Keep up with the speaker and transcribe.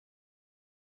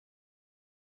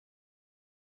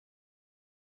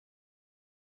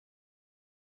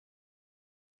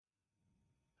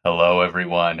Hello,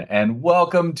 everyone, and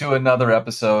welcome to another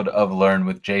episode of Learn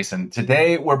with Jason.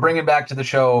 Today, we're bringing back to the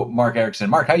show Mark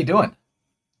Erikson. Mark, how you doing?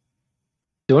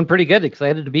 Doing pretty good.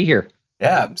 Excited to be here.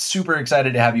 Yeah, I'm super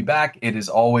excited to have you back. It is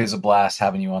always a blast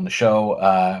having you on the show.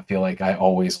 I feel like I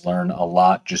always learn a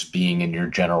lot just being in your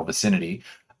general vicinity.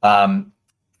 Um,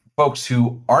 Folks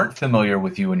who aren't familiar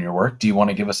with you and your work, do you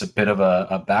want to give us a bit of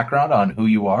a background on who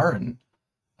you are and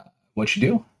what you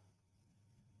do?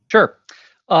 Sure.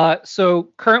 So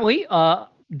currently,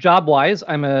 job-wise,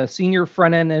 I'm a senior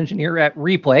front-end engineer at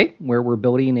Replay, where we're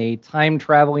building a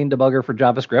time-traveling debugger for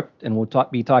JavaScript,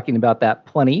 and be talking about that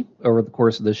plenty over the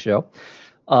course of this show.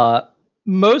 Uh,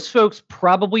 Most folks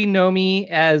probably know me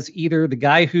as either the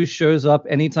guy who shows up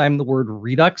anytime the word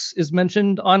Redux is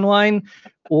mentioned online,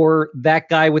 or that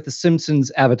guy with the Simpsons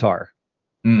avatar.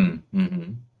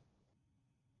 Mm-hmm.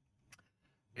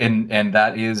 And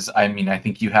that is, I mean, I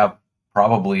think you have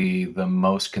probably the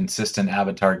most consistent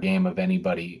Avatar game of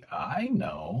anybody I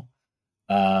know.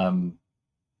 Um,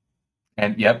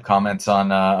 and yep, comments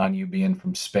on you being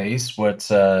from space.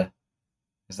 What's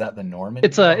is that the Normandy?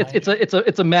 It's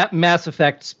a Mass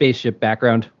Effect spaceship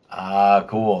background. Ah,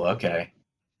 cool. Okay.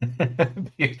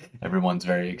 Everyone's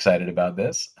very excited about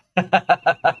this.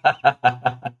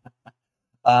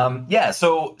 Yeah,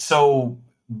 so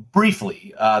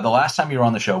briefly, the last time you were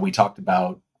on the show, we talked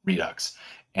about Redux,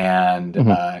 and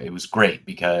it was great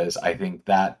because I think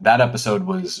that episode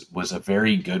was a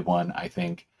very good one. I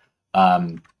think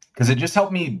because it just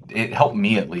helped me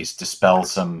at least dispel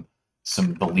some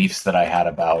beliefs that I had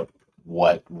about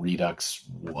what Redux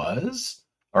was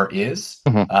or is,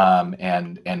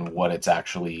 and what it's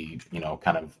actually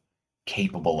kind of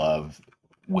capable of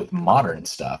with modern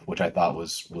stuff, which I thought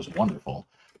was wonderful.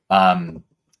 Are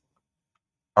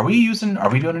we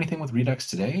doing anything with Redux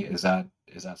today? Is that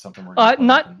something we're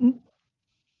not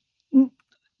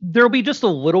there'll be just a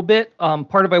little bit.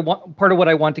 Part of what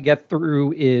I want to get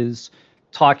through is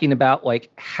talking about like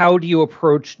how do you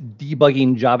approach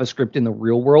debugging JavaScript in the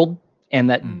real world, and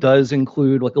that does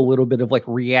include like a little bit of like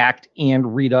React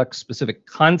and Redux specific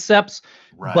concepts.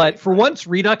 Right, but for once,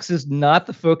 Redux is not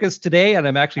the focus today, and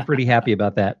I'm actually pretty happy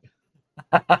about that.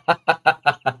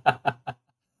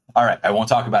 All right, I won't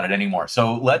talk about it anymore.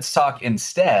 So let's talk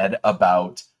instead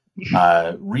about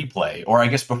Replay. Or I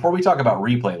guess before we talk about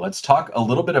Replay, let's talk a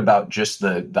little bit about just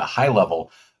the high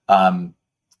level.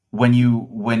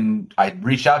 When I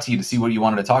reached out to you to see what you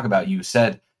wanted to talk about, you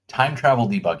said time travel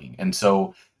debugging. And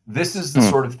so this is the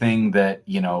sort of thing that,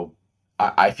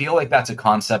 I feel like that's a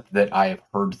concept that I have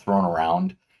heard thrown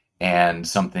around and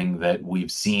something that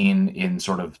we've seen in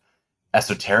sort of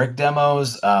esoteric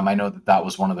demos. I know that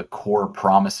was one of the core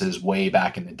promises way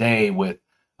back in the day with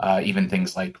even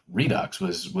things like Redux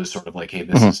was sort of like, hey,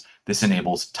 this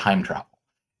enables time travel.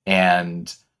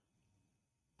 And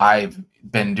I've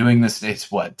been doing this. It's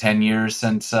 10 years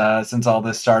since all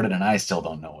this started, and I still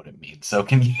don't know what it means. So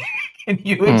can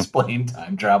you explain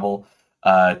time travel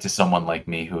to someone like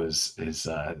me who is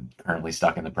currently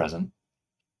stuck in the present?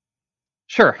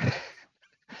 Sure.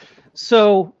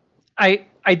 So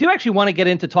I do actually want to get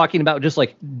into talking about just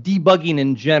like debugging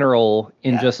in general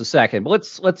in just a second, but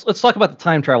let's talk about the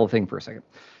time travel thing for a second.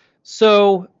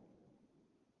 So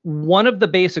one of the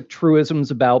basic truisms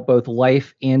about both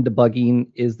life and debugging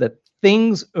is that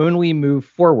things only move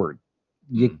forward.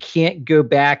 You can't go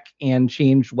back and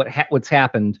change what's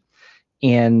happened.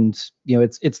 And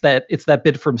it's that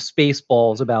bit from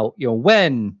Spaceballs about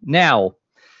when, now.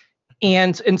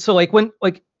 And so like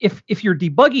if you're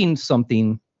debugging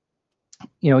something,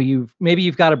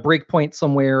 you've got a breakpoint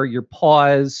somewhere, you're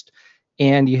paused,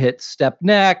 and you hit step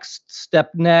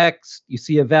next, you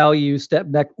see a value, step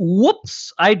next,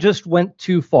 whoops, I just went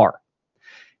too far.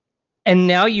 And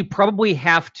now you probably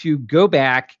have to go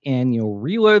back and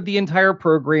reload the entire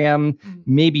program,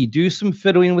 maybe do some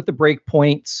fiddling with the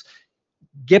breakpoints,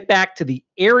 get back to the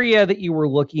area that you were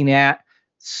looking at,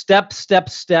 step,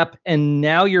 and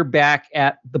now you're back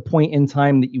at the point in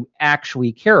time that you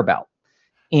actually care about.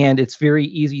 And it's very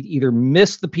easy to either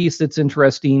miss the piece that's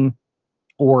interesting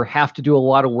or have to do a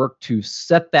lot of work to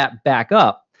set that back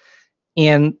up.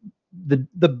 And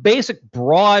the basic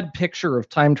broad picture of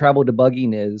time travel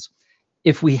debugging is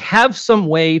if we have some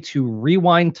way to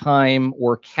rewind time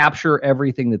or capture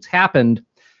everything that's happened,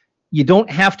 you don't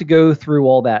have to go through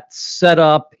all that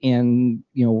setup and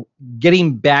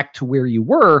getting back to where you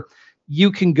were.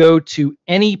 You can go to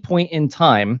any point in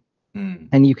time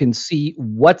and you can see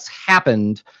what's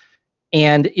happened.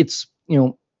 And it's,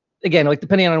 again, like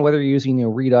depending on whether you're using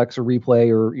Redux or Replay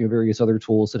or various other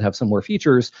tools that have similar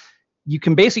features, you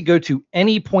can basically go to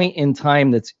any point in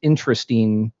time that's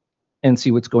interesting and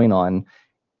see what's going on.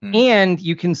 And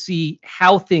you can see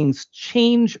how things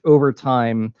change over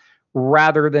time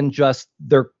rather than just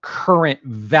their current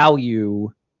value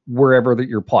wherever that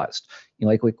you're paused. You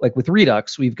know, like with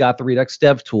Redux, we've got the Redux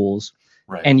dev tools,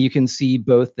 and you can see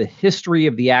both the history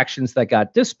of the actions that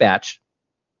got dispatched,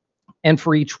 and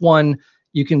for each one,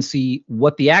 you can see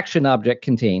what the action object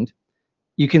contained.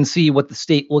 You can see what the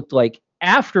state looked like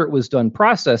after it was done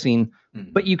processing,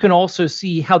 but you can also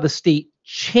see how the state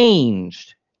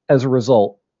changed as a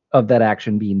result of that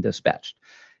action being dispatched.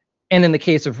 And in the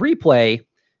case of replay,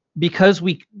 because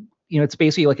it's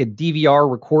basically like a DVR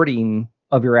recording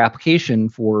of your application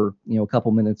for, a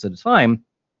couple minutes at a time,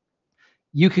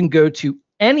 you can go to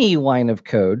any line of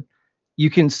code. You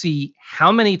can see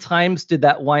how many times did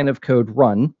that line of code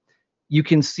run. You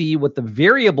can see what the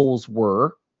variables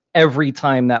were every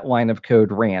time that line of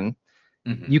code ran.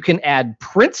 You can add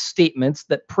print statements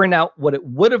that print out what it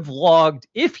would have logged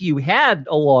if you had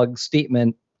a log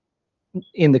statement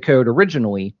in the code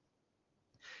originally.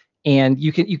 And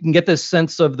you can get this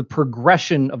sense of the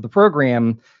progression of the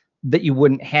program that you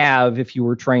wouldn't have if you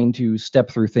were trying to step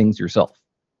through things yourself.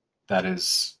 That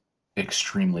is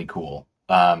extremely cool.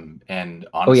 And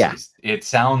honestly, it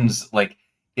sounds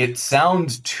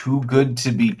too good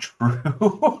to be true.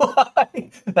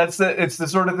 It's the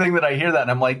sort of thing that I hear that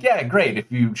and I'm like, yeah, great.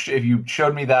 If you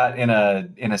showed me that in a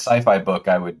sci-fi book,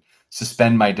 I would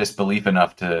suspend my disbelief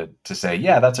enough to say,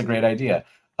 yeah, that's a great idea.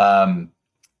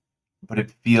 But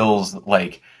it feels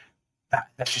like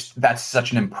that's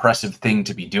such an impressive thing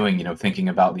to be doing. Thinking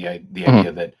about the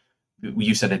idea that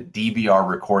you said a DVR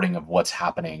recording of what's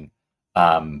happening.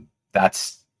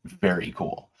 That's very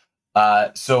cool.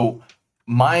 So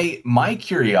my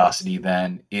curiosity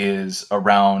then is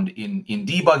around in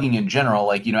debugging in general.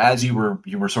 Like, as you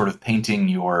were sort of painting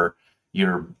your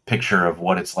picture of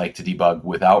what it's like to debug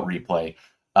without replay.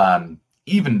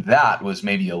 Even that was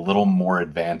maybe a little more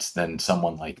advanced than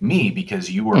someone like me, because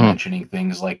you were mentioning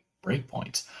things like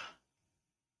breakpoints.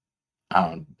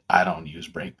 I don't use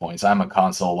breakpoints. I'm a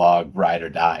console log ride or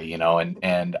die,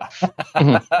 and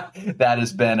that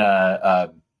has been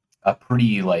a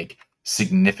pretty like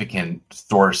significant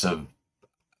source of,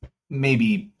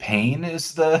 maybe pain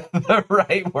is the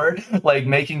right word, like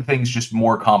making things just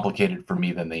more complicated for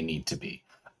me than they need to be.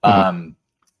 And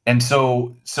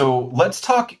so let's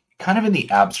talk kind of in the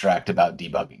abstract about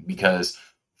debugging, because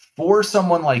for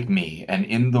someone like me and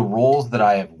in the roles that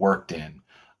I have worked in,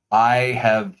 I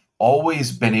have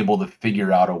always been able to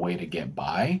figure out a way to get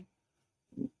by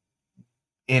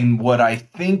in what I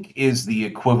think is the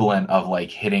equivalent of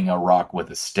like hitting a rock with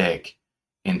a stick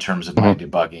in terms of my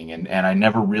debugging. And I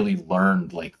never really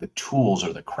learned like the tools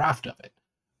or the craft of it.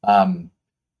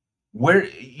 Where,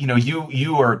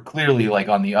 you are clearly like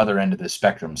on the other end of the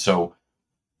spectrum. So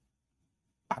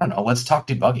I don't know, let's talk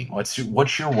debugging. What's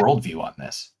your worldview on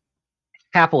this?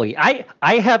 Happily. I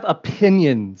have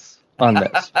opinions on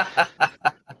this.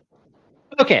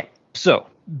 Okay, so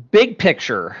big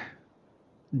picture,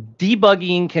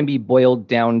 debugging can be boiled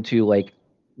down to like,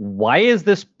 why is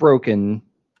this broken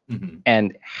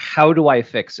and how do I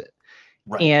fix it?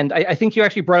 Right. And I think you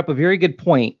actually brought up a very good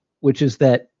point, which is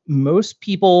that most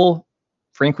people,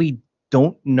 frankly,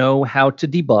 don't know how to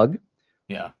debug.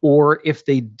 Yeah. Or if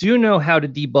they do know how to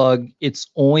debug, it's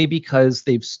only because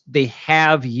they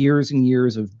have years and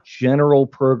years of general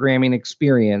programming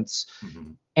experience.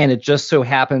 And it just so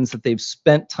happens that they've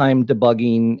spent time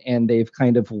debugging and they've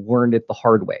kind of learned it the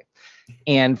hard way.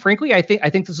 And frankly, I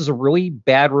think this is a really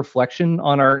bad reflection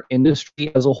on our industry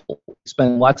as a whole. We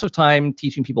spend lots of time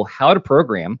teaching people how to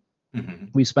program.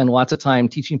 We spend lots of time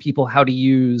teaching people how to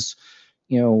use,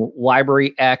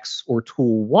 library X or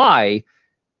tool Y.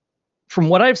 From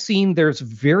what I've seen, there's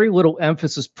very little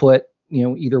emphasis put,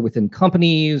 either within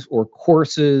companies or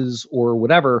courses or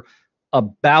whatever,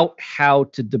 about how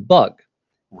to debug.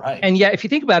 Right. And yet, if you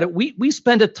think about it, we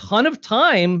spend a ton of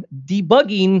time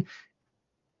debugging,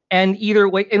 and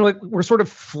we're sort of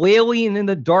flailing in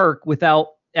the dark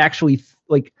without actually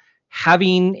like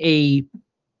having a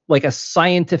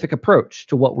scientific approach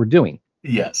to what we're doing.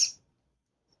 Yes.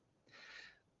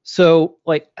 So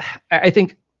I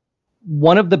think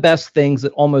one of the best things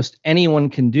that almost anyone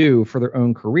can do for their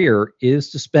own career is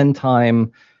to spend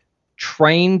time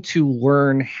trying to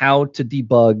learn how to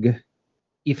debug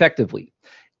effectively.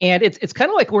 And it's kind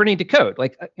of like learning to code.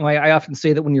 Like, I often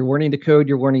say that when you're learning to code,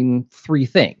 you're learning three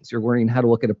things. You're learning how to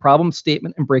look at a problem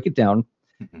statement and break it down,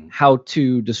 how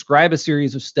to describe a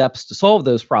series of steps to solve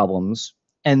those problems,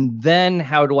 and then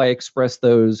how do I express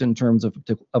those in terms of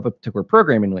a particular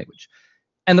programming language.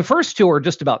 And the first two are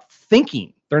just about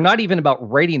thinking. They're not even about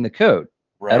writing the code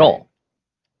at all.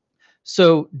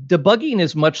 So debugging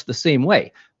is much the same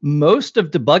way. Most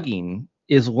of debugging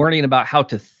is learning about how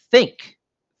to think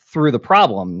through the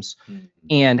problems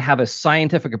and have a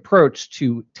scientific approach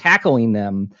to tackling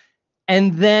them.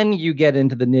 And then you get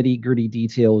into the nitty-gritty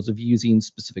details of using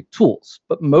specific tools.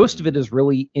 But most of it is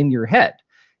really in your head.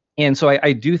 And so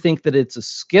I do think that it's a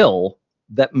skill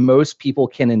that most people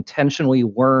can intentionally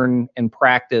learn and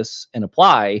practice and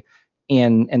apply,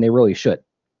 and they really should.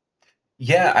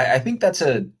 Yeah, I think that's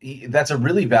a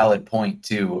really valid point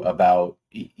too about,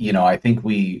 I think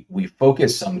we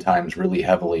focus sometimes really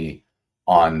heavily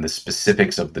on the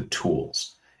specifics of the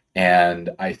tools.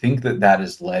 And I think that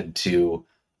has led to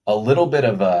a little bit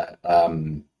of a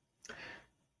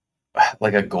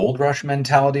like a gold rush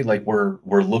mentality. Like we're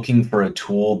looking for a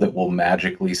tool that will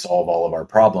magically solve all of our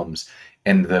problems.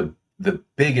 And the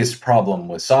biggest problem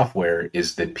with software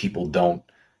is that people don't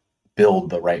build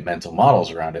the right mental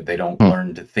models around it. They don't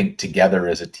learn to think together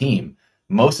as a team.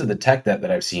 Most of the tech that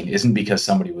I've seen isn't because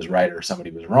somebody was right or somebody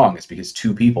was wrong. It's because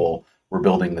two people were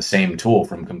building the same tool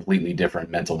from completely different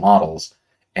mental models,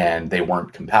 and they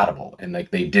weren't compatible. And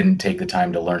like they didn't take the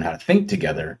time to learn how to think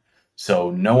together. So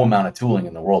no amount of tooling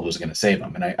in the world was going to save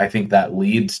them. And I think that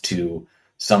leads to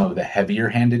some of the heavier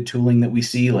handed tooling that we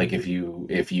see. Like if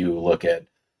you look at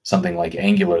something like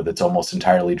Angular that's almost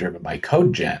entirely driven by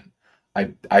code gen,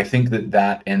 I think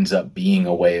that ends up being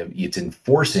a way of it's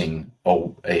enforcing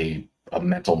a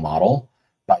mental model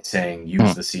by saying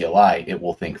use the CLI, it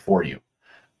will think for you.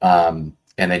 And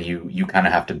then you kind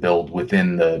of have to build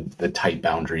within the tight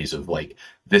boundaries of like,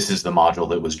 this is the module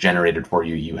that was generated for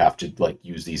you. You have to like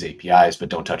use these APIs, but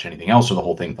don't touch anything else or the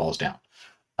whole thing falls down.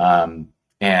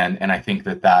 And I think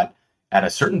that at a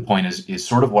certain point is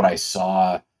sort of what I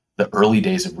saw the early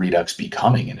days of Redux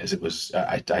becoming. And as it was,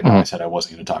 I know I said I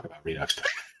wasn't going to talk about Redux,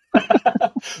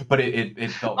 but it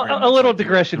felt very a little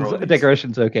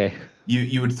digression's okay.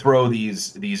 You would throw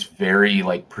these very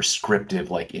like prescriptive,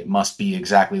 like it must be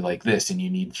exactly like this, and you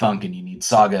need Thunk and you need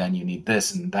Saga and you need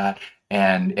this and that,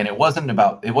 and it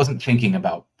wasn't thinking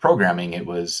about programming. It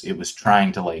was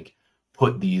trying to like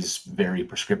put these very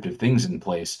prescriptive things in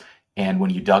place. And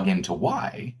when you dug into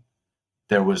why,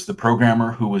 there was the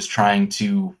programmer who was trying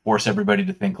to force everybody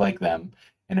to think like them,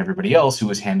 and everybody else who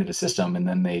was handed a system, and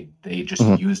then they just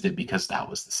used it because that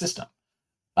was the system.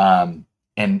 And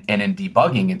in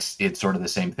debugging, it's sort of the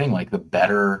same thing. Like the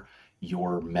better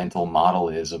your mental model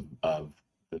is of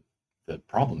the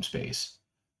problem space,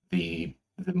 the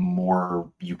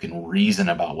more you can reason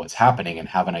about what's happening and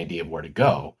have an idea of where to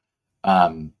go.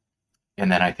 And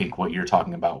then I think what you're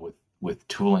talking about with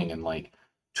tooling, and like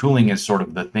tooling is sort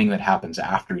of the thing that happens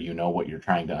after you know what you're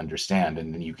trying to understand,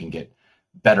 and then you can get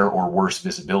better or worse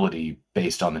visibility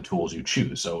based on the tools you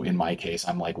choose. So in my case,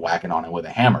 I'm like whacking on it with a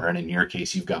hammer, and in your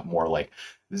case, you've got more like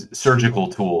surgical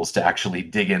tools to actually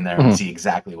dig in there and see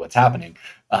exactly what's happening.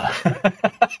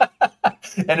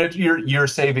 And you're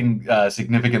saving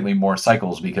significantly more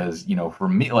cycles because, for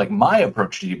me, like my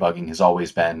approach to debugging has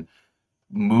always been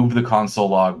move the console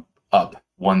log up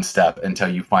one step until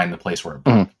you find the place where it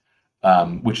broke,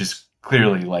 which is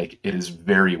clearly like it is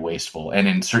very wasteful. And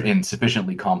in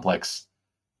sufficiently complex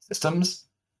systems,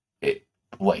 it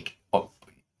like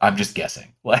I'm just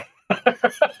guessing. Like,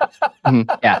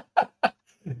 yeah.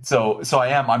 So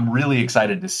I'm really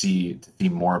excited to see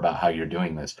more about how you're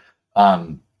doing this.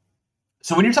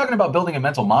 So when you're talking about building a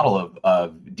mental model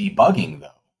of debugging,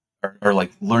 though, or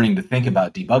like learning to think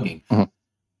about debugging,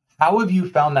 how have you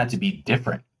found that to be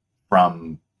different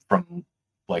from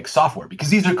like software? Because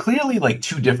these are clearly like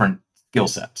two different skill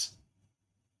sets,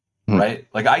 right?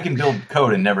 Like I can build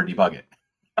code and never debug it.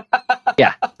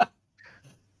 Yeah.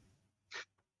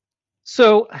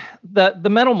 So the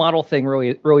mental model thing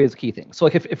really is a key thing. So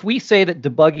like if we say that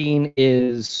debugging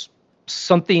is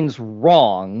something's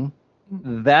wrong,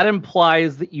 that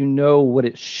implies that you know what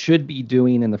it should be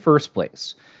doing in the first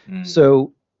place.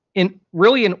 So in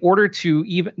order to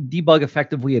even debug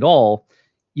effectively at all,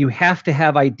 you have to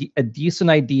have a decent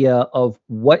idea of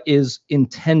what is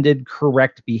intended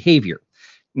correct behavior.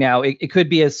 Now, it could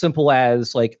be as simple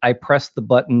as like I press the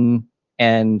button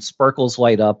and sparkles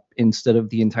light up instead of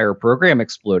the entire program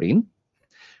exploding.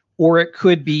 Or it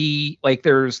could be like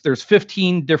there's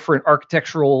 15 different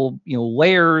architectural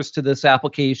layers to this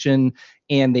application,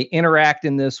 and they interact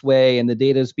in this way, and the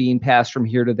data is being passed from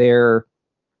here to there,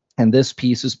 and this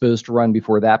piece is supposed to run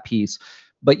before that piece.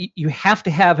 But you have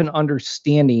to have an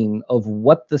understanding of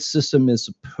what the system is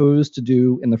supposed to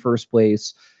do in the first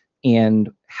place and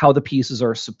how the pieces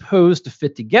are supposed to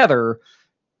fit together,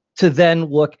 to then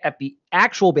look at the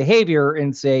actual behavior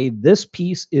and say, this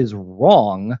piece is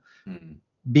wrong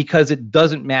because it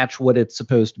doesn't match what it's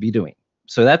supposed to be doing.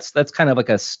 So that's kind of like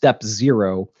a step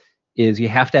 0, is you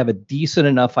have to have a decent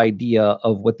enough idea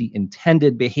of what the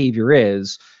intended behavior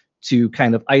is to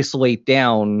kind of isolate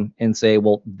down and say,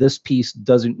 well, this piece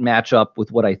doesn't match up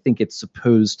with what I think it's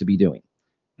supposed to be doing.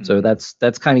 So that's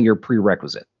kind of your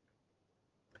prerequisite.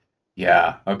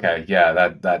 Yeah. Okay. Yeah.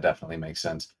 That definitely makes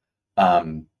sense.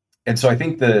 And so I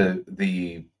think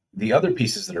the other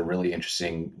pieces that are really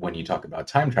interesting when you talk about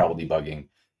time travel debugging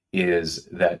is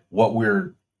that what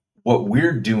we're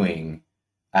doing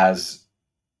as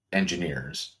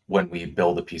engineers when we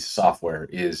build a piece of software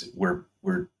is we're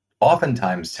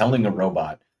oftentimes telling a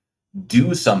robot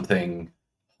do something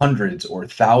hundreds or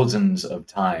thousands of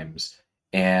times,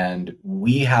 and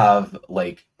we have,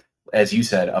 like, as you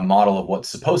said, a model of what's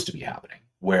supposed to be happening,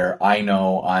 where I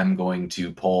know I'm going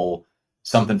to pull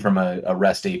something from a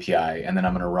REST API, and then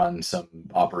I'm going to run some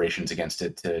operations against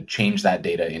it to change that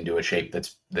data into a shape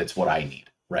that's what I need,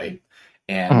 right?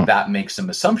 And that makes some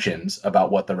assumptions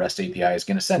about what the REST API is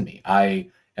going to send me. I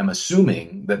am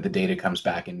assuming that the data comes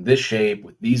back in this shape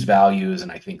with these values,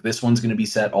 and I think this one's going to be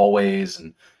set always.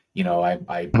 And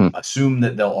I assume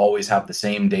that they'll always have the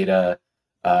same data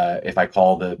if I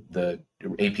call the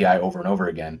API over and over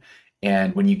again.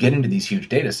 And when you get into these huge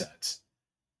data sets,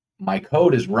 my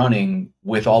code is running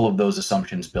with all of those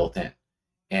assumptions built in.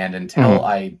 And until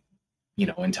I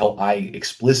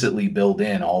explicitly build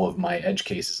in all of my edge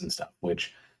cases and stuff,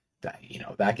 which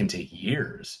that can take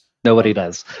years. Nobody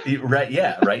does. Right.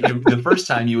 Yeah. Right. The first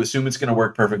time you assume it's going to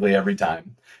work perfectly every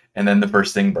time. And then the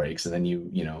first thing breaks. And then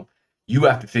you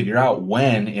have to figure out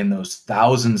when in those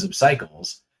thousands of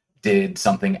cycles did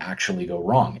something actually go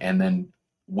wrong. And then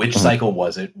which cycle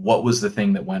was it? What was the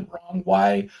thing that went wrong?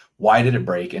 Why did it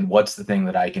break? And what's the thing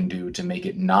that I can do to make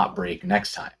it not break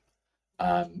next time?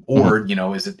 Or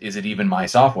is it even my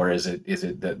software? Is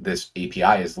it that this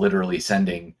API is literally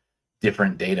sending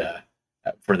different data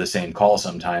for the same call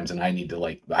sometimes, and I need to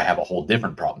I have a whole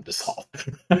different problem to solve.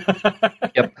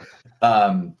 Yep.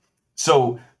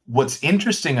 So what's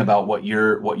interesting about what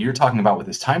you're talking about with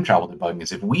this time travel debugging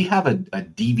is if we have a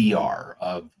DVR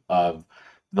of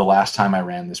the last time I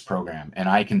ran this program, and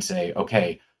I can say,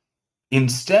 okay,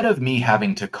 instead of me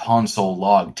having to console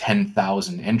log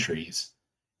 10,000 entries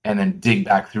and then dig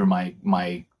back through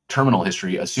my terminal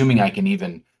history, assuming I can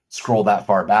even scroll that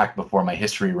far back before my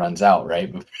history runs out,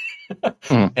 right?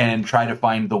 And try to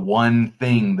find the one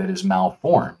thing that is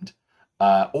malformed,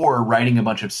 or writing a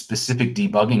bunch of specific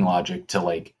debugging logic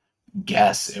to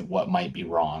guess at what might be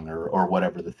wrong or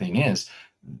whatever the thing is.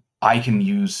 I can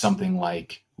use something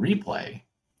like replay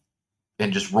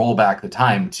and just roll back the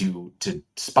time to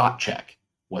spot check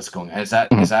what's going on. Is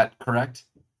that correct?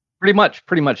 Pretty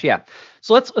much, yeah.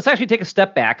 So let's actually take a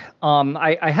step back.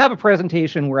 I have a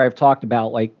presentation where I've talked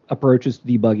about approaches to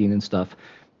debugging and stuff.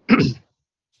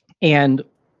 And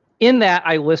in that,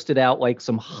 I listed out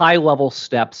some high-level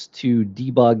steps to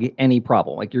debug any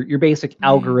problem, your basic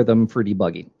algorithm for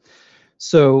debugging.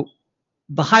 So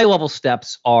the high-level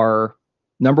steps are,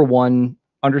 number one,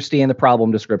 understand the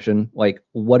problem description.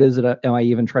 What is it am I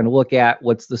even trying to look at?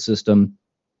 What's the system?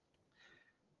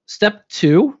 Step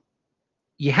 2,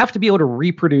 you have to be able to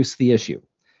reproduce the issue,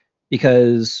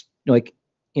 because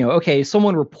okay,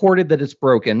 someone reported that it's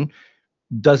broken.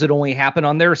 Does it only happen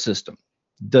on their system?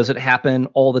 Does it happen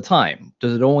all the time?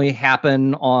 Does it only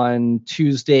happen on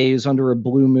Tuesdays under a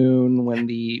blue moon when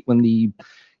the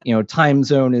time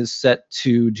zone is set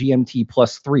to GMT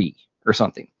 +3 or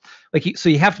something? So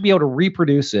you have to be able to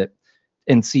reproduce it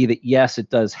and see that yes, it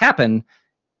does happen,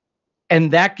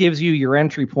 and that gives you your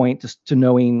entry point to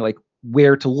knowing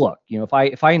where to look.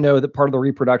 If I know that part of the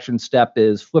reproduction step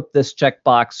is flip this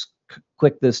checkbox,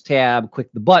 click this tab,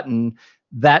 click the button,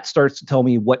 that starts to tell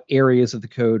me what areas of the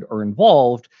code are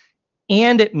involved.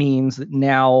 And it means that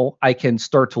now I can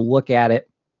start to look at it.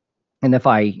 And if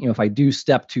I do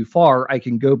step too far, I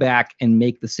can go back and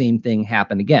make the same thing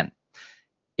happen again.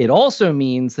 It also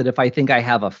means that if I think I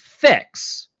have a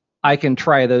fix, I can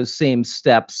try those same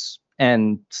steps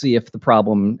and see if the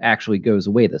problem actually goes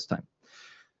away this time.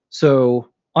 So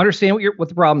understand what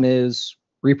the problem is,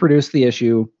 reproduce the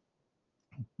issue.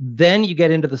 Then you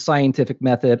get into the scientific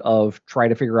method of try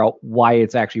to figure out why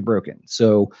it's actually broken.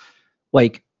 So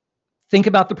think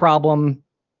about the problem,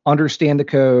 understand the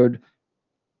code,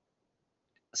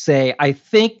 say, I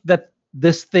think that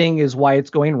this thing is why it's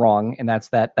going wrong. And that's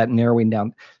that narrowing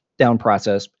down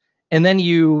process. And then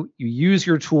you use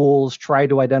your tools, try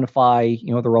to identify,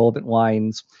 the relevant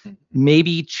lines,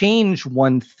 maybe change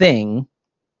one thing,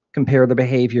 compare the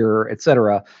behavior,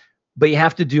 etc. but you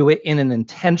have to do it in an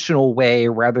intentional way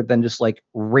rather than just like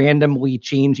randomly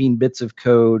changing bits of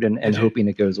code and hoping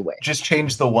it goes away. Just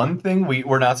change the one thing.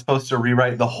 We're not supposed to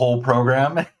rewrite the whole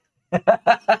program.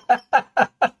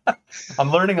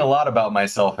 I'm learning a lot about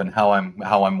myself and how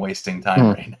I'm wasting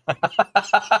time right now.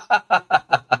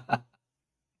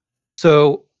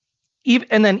 So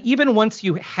even once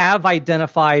you have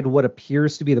identified what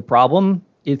appears to be the problem,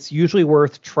 it's usually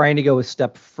worth trying to go a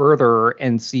step further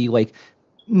and see, like,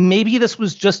 maybe this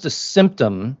was just a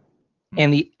symptom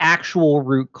and the actual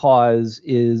root cause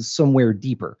is somewhere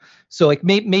deeper. So like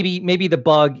maybe the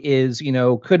bug is,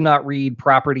 could not read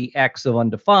property X of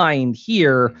undefined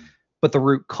here, but the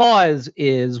root cause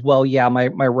is, well, yeah, my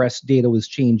REST data was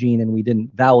changing and we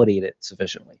didn't validate it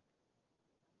sufficiently.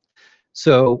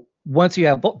 So once you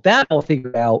have that all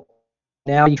figured out,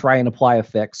 now you try and apply a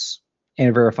fix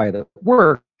and verify that it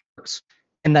works.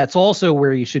 And that's also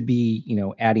where you should be,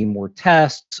 adding more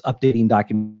tests, updating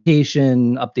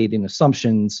documentation, updating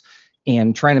assumptions,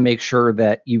 and trying to make sure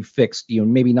that you've fixed,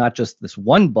 maybe not just this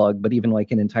one bug, but even like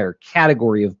an entire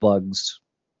category of bugs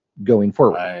going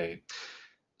forward. Right.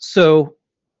 So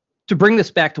to bring this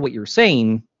back to what you're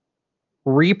saying,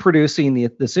 reproducing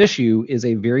this issue is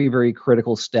a very, very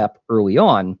critical step early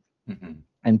on. Mm-hmm.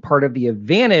 And part of the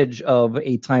advantage of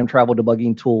a time travel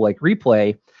debugging tool like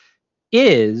Replay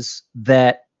is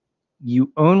that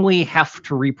you only have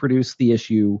to reproduce the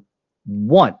issue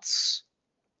once.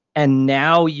 And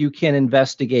now you can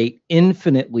investigate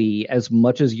infinitely as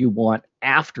much as you want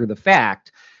after the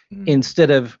fact,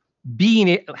 instead of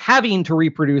having to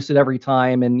reproduce it every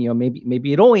time. And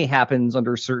maybe it only happens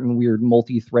under certain weird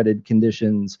multi-threaded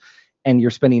conditions, and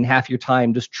you're spending half your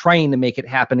time just trying to make it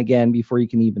happen again before you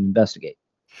can even investigate.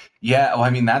 Yeah, well,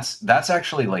 I mean, that's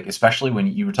actually, like, especially when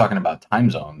you were talking about time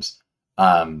zones,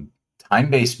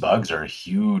 time-based bugs are a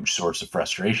huge source of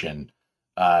frustration.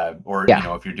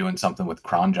 If you're doing something with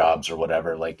cron jobs or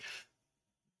whatever, like,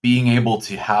 being able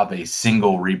to have a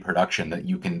single reproduction that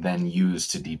you can then use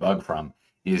to debug from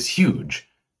is huge,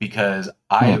 because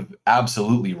I have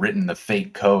absolutely written the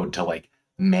fake code to, like,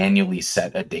 manually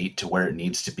set a date to where it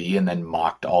needs to be and then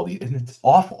mocked all these, and it's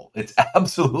awful. It's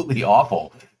absolutely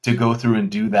awful to go through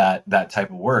and do that type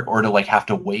of work, or to, like, have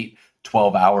to wait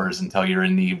 12 hours until you're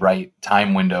in the right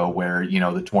time window where, the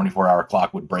 24-hour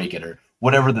clock would break it, or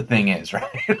whatever the thing is, right?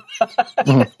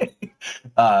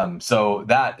 So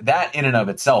that in and of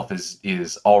itself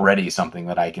is already something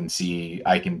that I can see.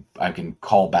 I can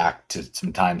call back to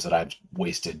some times that I've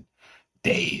wasted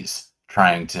days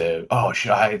trying to,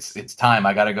 it's time.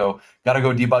 I gotta go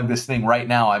debug this thing right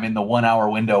now. I'm in the 1 hour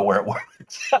window where it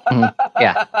works.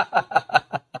 Yeah.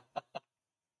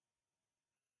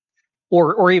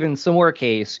 Or even similar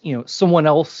case, someone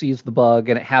else sees the bug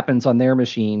and it happens on their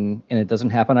machine and it doesn't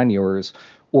happen on yours,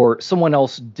 or someone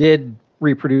else did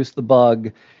reproduce the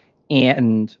bug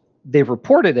and they've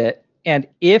reported it. And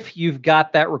if you've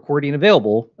got that recording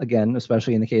available, again,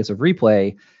 especially in the case of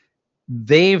Replay,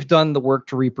 they've done the work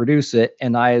to reproduce it,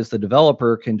 and I, as the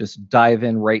developer, can just dive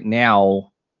in right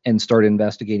now and start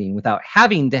investigating without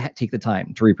having to take the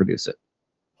time to reproduce it.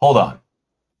 Hold on.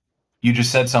 You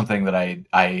just said something that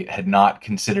I had not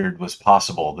considered was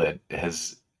possible.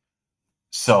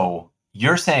 So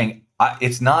you're saying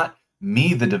it's not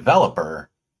me, the developer,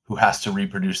 who has to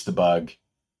reproduce the bug.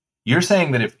 You're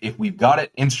saying that if we've got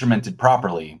it instrumented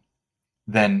properly,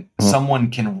 then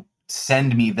someone can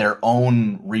send me their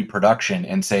own reproduction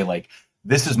and say, like,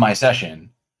 this is my session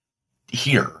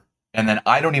here. And then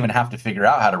I don't even have to figure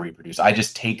out how to reproduce. I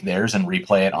just take theirs and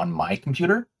replay it on my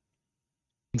computer.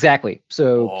 Exactly.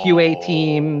 So QA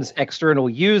teams, external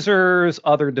users,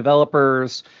 other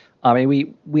developers. I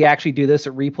mean, we actually do this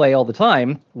at Replay all the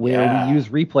time, where we use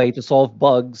Replay to solve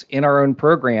bugs in our own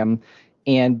program.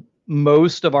 And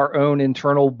most of our own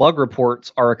internal bug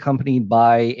reports are accompanied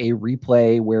by a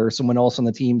replay where someone else on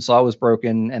the team saw it was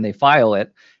broken and they file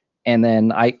it. And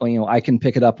then I can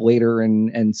pick it up later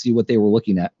and see what they were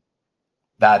looking at.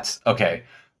 That's okay.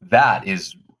 That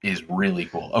is really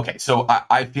cool. Okay. So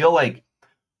I feel like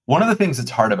one of the things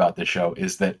that's hard about this show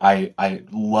is that I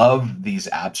love these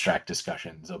abstract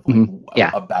discussions of,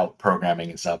 like, about programming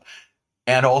and stuff.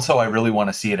 And also, I really want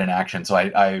to see it in action. So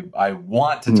I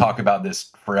want to talk about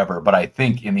this forever, but I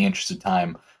think in the interest of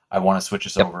time, I want to switch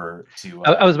us over to.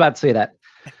 I was about to say that.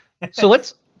 So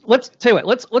let's tell you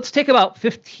what. Let's take about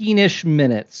 15-ish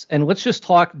minutes and let's just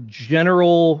talk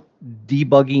general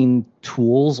debugging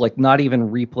tools, like not even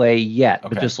Replay yet,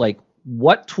 but just like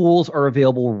what tools are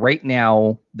available right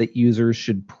now that users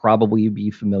should probably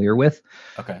be familiar with.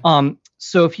 Okay.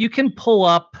 So if you can pull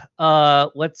up,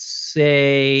 let's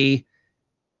say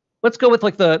let's go with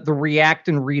like the React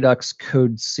and Redux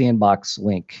code sandbox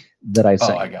link that I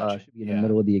sent. I got you. Should be in the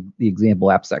middle of the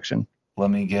example app section.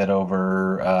 Let me get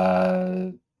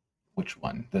over which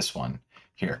one? This one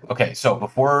here. Okay, so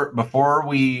before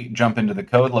we jump into the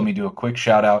code, let me do a quick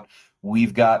shout out.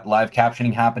 We've got live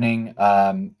captioning happening.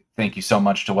 Thank you so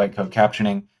much to White Coat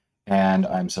Captioning. And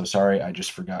I'm so sorry, I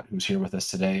just forgot who's here with us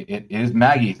today. It is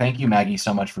Maggie. Thank you, Maggie,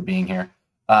 so much for being here.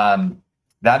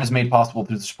 That is made possible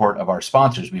through the support of our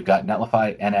sponsors. We've got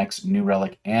Netlify, NX, New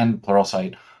Relic, and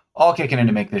Pluralsight all kicking in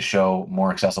to make this show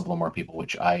more accessible to more people,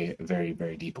 which I very,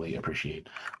 very deeply appreciate.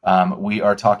 We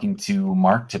are talking to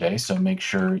Mark today, so make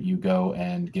sure you go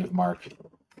and give Mark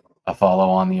a follow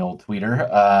on the old Twitter.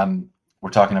 We're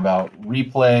talking about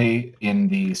replay in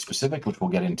the specific, which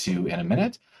we'll get into in a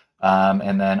minute.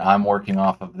 And then I'm working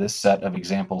off of this set of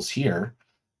examples here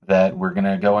that we're going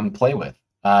to go and play with.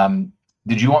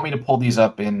 Did you want me to pull these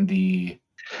up in the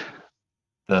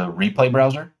replay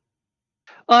browser?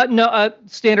 No,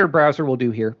 standard browser will do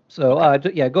here. So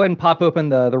yeah, go ahead and pop open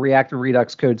the React and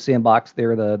Redux code sandbox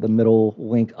there, the middle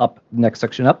link up, next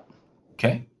section up.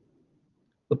 Okay.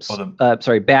 Oops.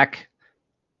 Sorry, back.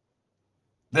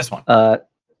 This one.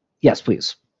 Yes,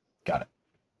 please. Got it.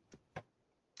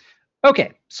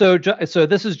 Okay, so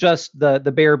this is just the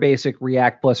bare basic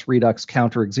React plus Redux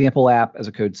counter example app as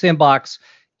a code sandbox.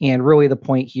 And really the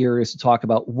point here is to talk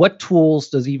about what tools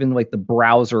does even like the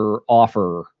browser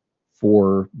offer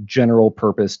for general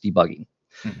purpose debugging.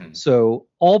 Mm-hmm. So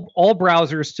all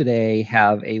browsers today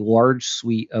have a large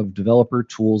suite of developer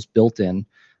tools built in.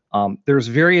 There's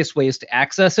various ways to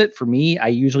access it. For me, I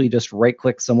usually just right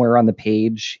click somewhere on the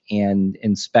page and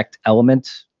inspect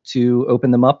element to open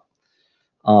them up.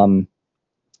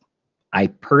 I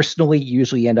personally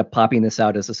usually end up popping this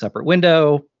out as a separate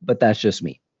window, but that's just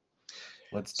me.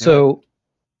 Let's do it.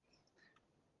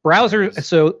 Browser,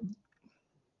 so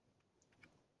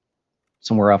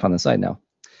somewhere off on the side now.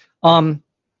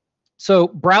 So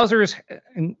browsers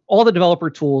and all the developer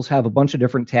tools have a bunch of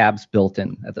different tabs built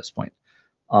in at this point.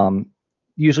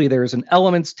 Usually there's an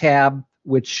elements tab,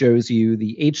 which shows you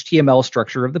the HTML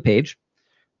structure of the page.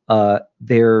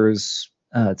 There's,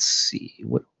 let's see,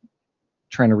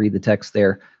 trying to read the text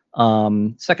there.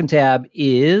 Second tab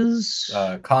is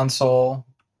console.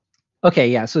 Okay,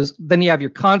 yeah. So then you have your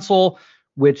console,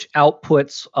 which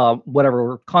outputs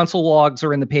whatever console logs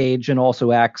are in the page and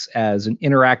also acts as an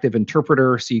interactive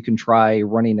interpreter. So you can try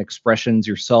running expressions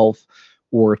yourself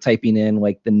or typing in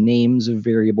like the names of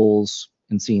variables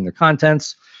and seeing their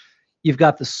contents. You've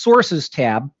got the sources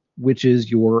tab, which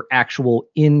is your actual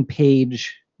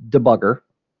in-page debugger.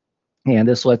 And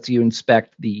this lets you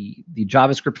inspect the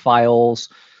JavaScript files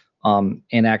and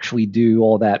actually do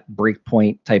all that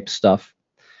breakpoint type stuff.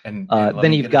 And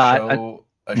then you've got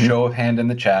a show of hand in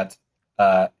the chat.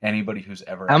 Anybody who's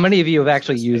ever how many of you have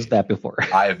actually used that before?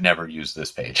 I have never used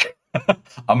this page.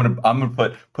 I'm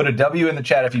gonna put a W in the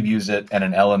chat if you've used it and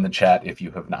an L in the chat if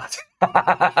you have not.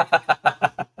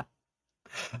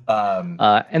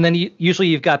 And then usually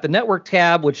you've got the network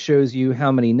tab, which shows you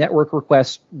how many network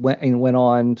requests went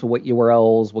on to what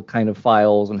URLs, what kind of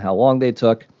files, and how long they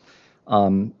took.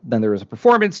 Then there is a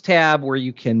performance tab where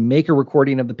you can make a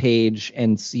recording of the page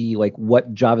and see like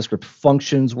what JavaScript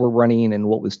functions were running and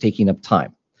what was taking up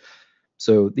time.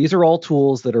 So these are all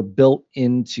tools that are built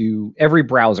into every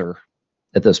browser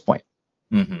at this point.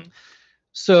 Mm-hmm.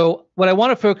 So what I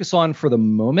want to focus on for the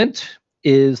moment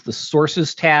is the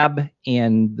sources tab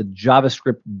and the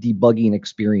JavaScript debugging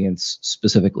experience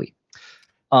specifically.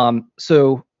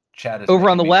 So chat is over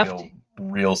on the left,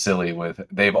 real silly with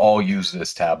they've all used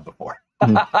this tab before.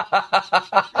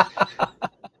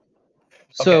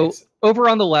 So over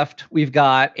on the left, we've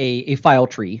got a file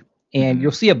tree, and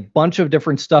you'll see a bunch of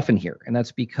different stuff in here. And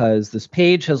that's because this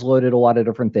page has loaded a lot of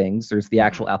different things. There's the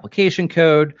actual application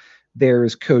code.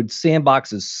 There's code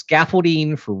sandbox's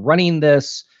scaffolding for running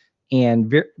this.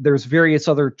 And there's various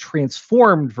other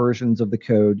transformed versions of the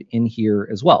code in here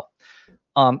as well.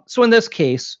 So in this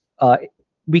case,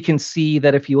 we can see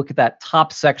that if you look at that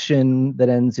top section that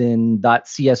ends in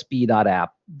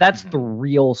 .csv.app, that's the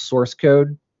real source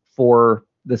code for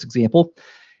this example.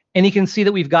 And you can see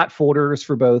that we've got folders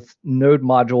for both node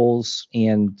modules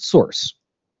and source.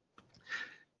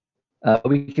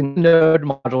 We can node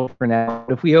module for now.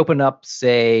 If we open up,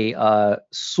 say,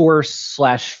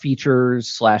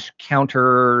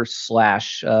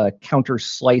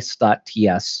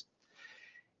 source/feature/counter/counterslice.ts,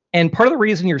 and part of the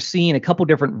reason you're seeing a couple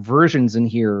different versions in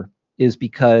here is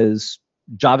because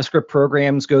JavaScript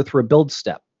programs go through a build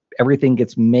step. Everything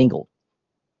gets mangled.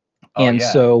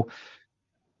 So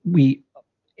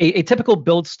a typical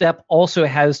build step also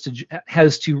has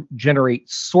to generate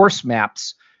source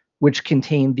maps which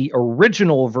contain the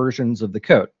original versions of the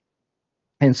code.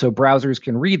 And so browsers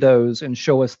can read those and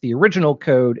show us the original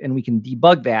code, and we can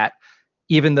debug that,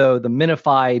 even though the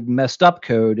minified, messed up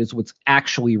code is what's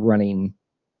actually running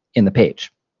in the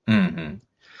page. Mm-hmm.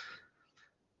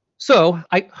 So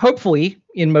hopefully,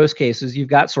 in most cases, you've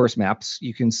got source maps.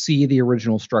 You can see the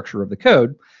original structure of the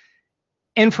code.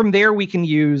 And from there, we can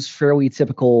use fairly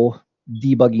typical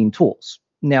debugging tools.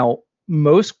 Now,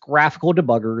 most graphical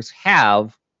debuggers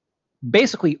have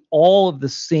basically all of the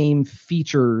same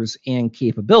features and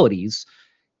capabilities.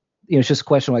 It's just a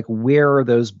question like, where are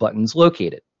those buttons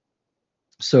located?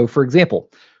 So, for example,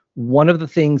 one of the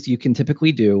things you can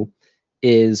typically do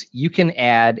is you can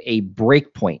add a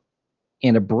breakpoint.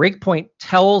 And a breakpoint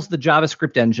tells the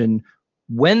JavaScript engine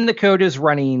when the code is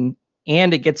running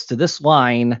and it gets to this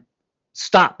line,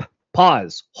 stop,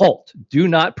 pause, halt, do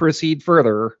not proceed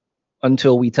further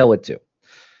until we tell it to.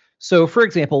 So, for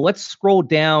example, let's scroll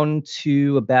down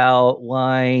to about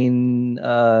line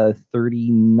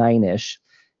 39-ish.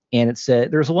 And it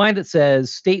said there's a line that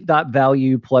says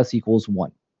state.value plus equals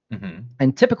 1. Mm-hmm.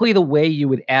 And typically the way you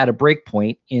would add a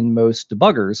breakpoint in most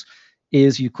debuggers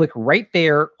is you click right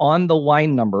there on the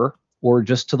line number or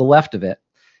just to the left of it,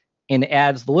 and it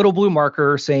adds the little blue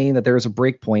marker saying that there's a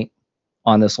breakpoint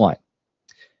on this line.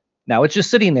 Now it's just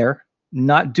sitting there,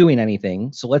 not doing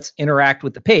anything. So let's interact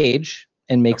with the page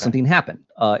and make something happen.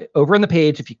 Over on the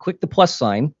page, if you click the plus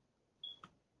sign,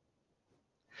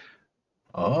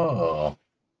 the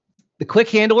click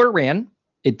handler ran.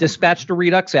 It dispatched a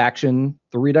Redux action.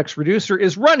 The Redux reducer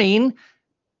is running.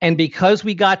 And because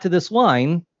we got to this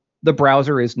line, the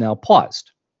browser is now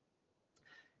paused.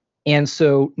 And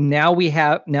so now we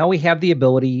have the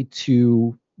ability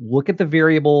to look at the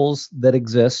variables that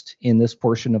exist in this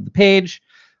portion of the page.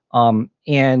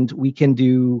 And we can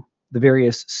do the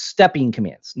various stepping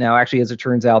commands. Now, actually, as it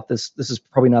turns out, this is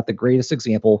probably not the greatest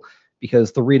example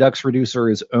because the Redux reducer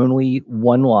is only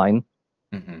one line.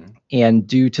 Mm-hmm. And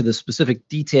due to the specific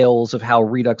details of how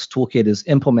Redux Toolkit is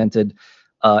implemented,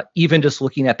 even just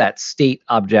looking at that state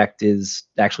object is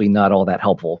actually not all that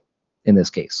helpful in this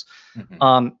case.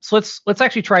 Mm-hmm. So let's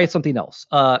actually try something else.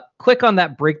 Click on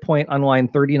that breakpoint on line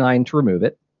 39 to remove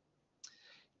it.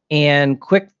 And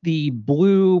click the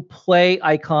blue play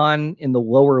icon in the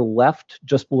lower left,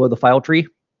 just below the file tree.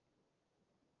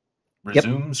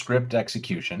 Resume script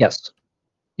execution. Yes.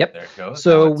 Yep. There it goes.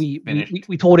 So we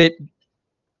told it,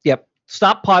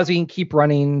 stop pausing, keep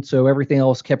running. So everything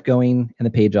else kept going and the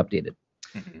page updated.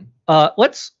 Mm-hmm.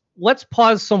 Let's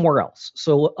pause somewhere else.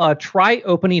 So try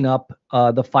opening up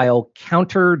the file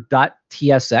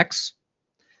counter.tsx.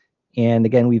 And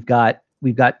again, we've got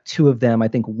two of them. I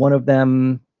think one of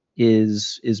them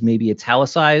is maybe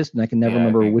italicized, and I can never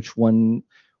remember which one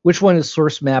is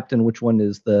source mapped and which one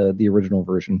is the original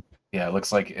version. Yeah, it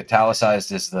looks like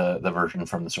italicized is the version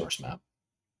from the source map.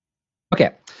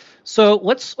 Okay, so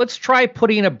let's try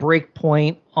putting a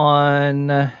breakpoint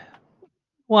on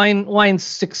line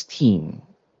 16.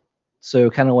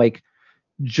 So kind of like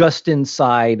just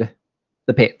inside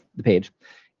the page.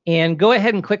 And go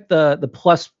ahead and click the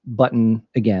plus button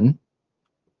again.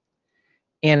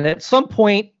 And at some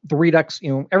point, the Redux,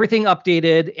 everything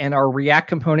updated and our React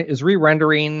component is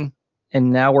re-rendering,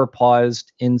 and now we're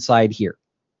paused inside here.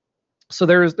 So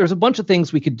there's a bunch of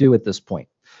things we could do at this point.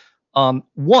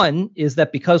 One is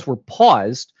that because we're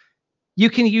paused, you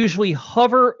can usually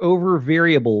hover over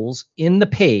variables in the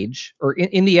page or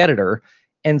in the editor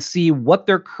and see what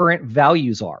their current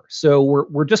values are. So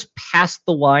we're just past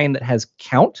the line that has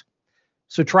count.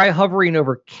 So try hovering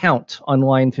over count on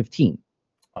line 15.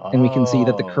 And we can see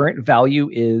that the current value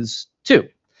is 2.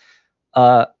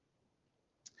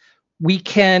 We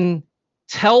can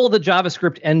tell the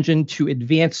JavaScript engine to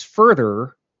advance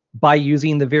further by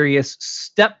using the various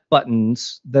step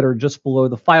buttons that are just below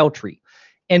the file tree.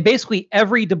 And basically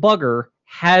every debugger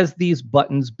has these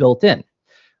buttons built in.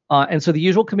 And so the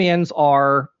usual commands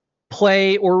are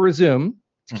play or resume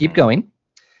to keep going.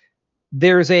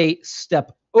 There's a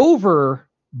step over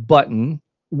button,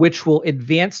 which will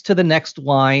advance to the next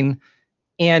line.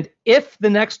 And if the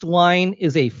next line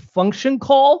is a function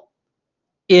call,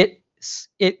 it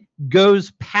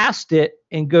goes past it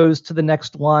and goes to the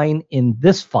next line in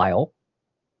this file.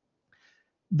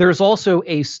 There's also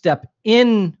a step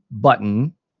in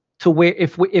button to where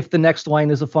if the next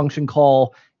line is a function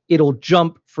call, it'll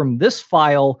jump from this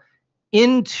file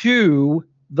into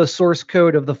the source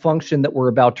code of the function that we're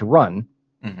about to run.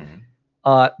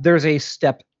 There's a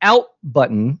step out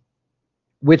button,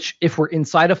 which if we're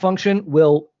inside a function,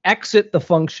 will exit the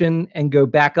function and go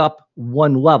back up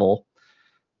one level.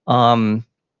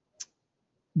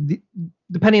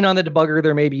 depending on the debugger,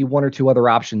 there may be one or two other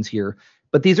options here,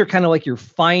 but these are kind of like your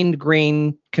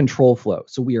fine-grained control flow.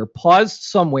 So we are paused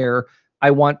somewhere.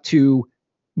 I want to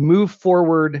move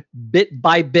forward bit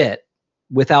by bit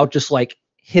without just like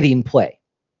hitting play.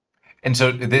 And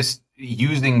so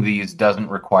using these doesn't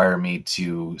require me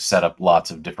to set up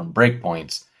lots of different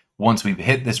breakpoints. Once we've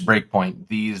hit this breakpoint,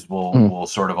 these will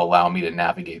sort of allow me to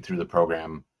navigate through the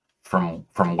program from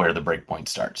where the breakpoint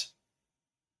starts.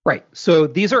 Right. So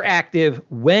these are active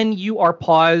when you are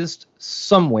paused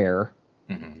somewhere.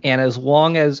 And as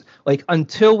long as, like,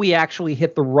 until we actually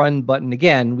hit the run button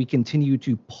again, we continue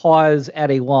to pause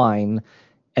at a line,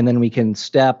 and then we can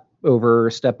step over,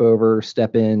 step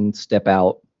in, step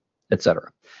out,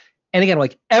 etc. And again,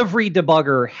 like every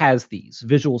debugger has these.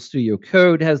 Visual Studio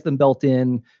Code has them built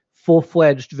in.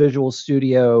 Full-fledged Visual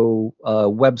Studio,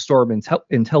 WebStorm,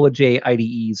 IntelliJ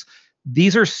IDEs.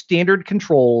 These are standard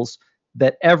controls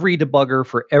that every debugger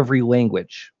for every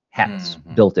language has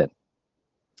built in.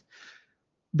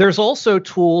 There's also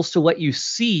tools to let you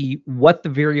see what the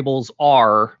variables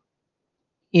are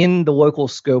in the local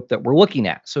scope that we're looking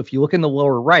at. So if you look in the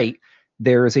lower right,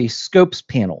 there's a scopes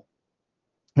panel.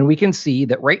 And we can see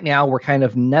that right now we're kind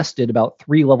of nested about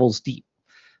 3 levels deep.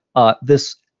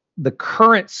 The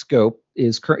current scope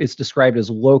is described as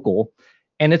local,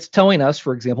 and it's telling us,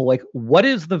 for example, like what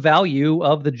is the value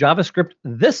of the JavaScript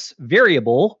this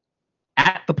variable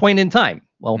at the point in time?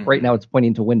 Well, right now it's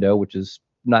pointing to window, which is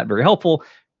not very helpful,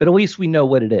 but at least we know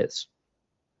what it is.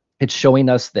 It's showing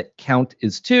us that count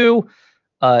is 2.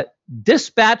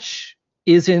 Dispatch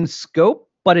is in scope,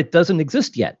 but it doesn't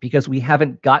exist yet because we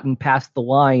haven't gotten past the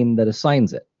line that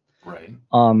assigns it. Right.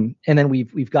 And then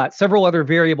we've got several other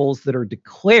variables that are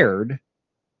declared.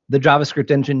 The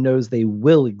JavaScript engine knows they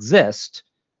will exist,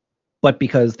 but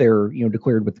because they're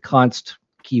declared with the const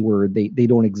keyword, they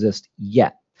don't exist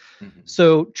yet.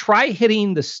 So try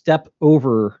hitting the step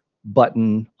over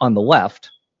button on the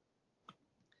left,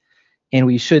 and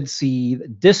we should see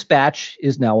that dispatch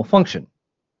is now a function.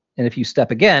 And if you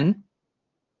step again,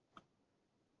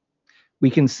 we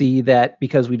can see that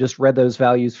because we just read those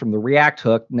values from the React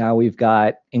hook, now we've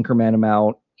got increment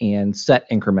amount and set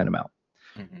increment amount.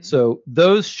 So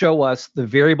those show us the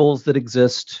variables that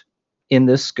exist in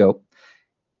this scope.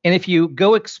 And if you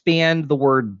go expand the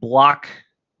word block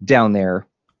down there,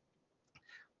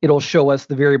 it'll show us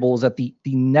the variables at the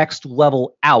next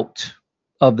level out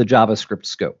of the JavaScript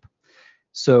scope.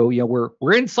 So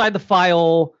we're inside the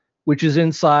file, which is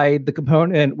inside the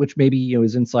component, which maybe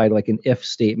is inside like an if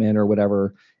statement or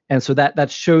whatever. And so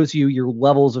that shows you your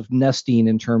levels of nesting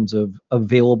in terms of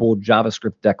available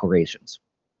JavaScript declarations.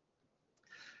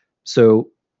 So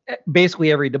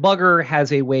basically every debugger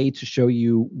has a way to show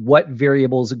you what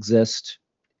variables exist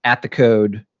at the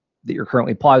code that you're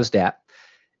currently paused at.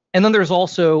 And then there's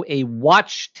also a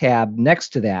watch tab next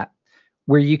to that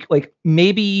where you like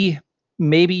maybe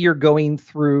you're going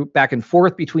through back and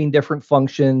forth between different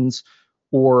functions,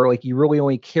 or like you really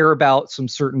only care about some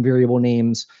certain variable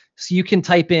names. So you can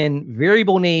type in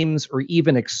variable names or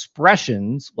even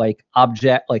expressions like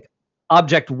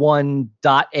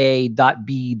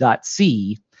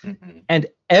object1.a.b.c. And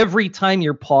every time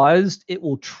you're paused, it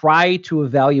will try to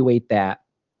evaluate that,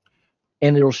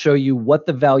 and it'll show you what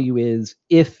the value is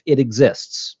if it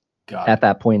exists at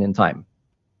that point in time.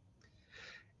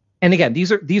 And again,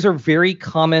 these are very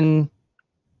common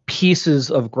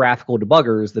pieces of graphical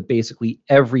debuggers that basically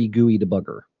every GUI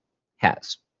debugger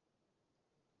has.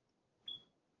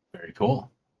 Very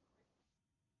cool.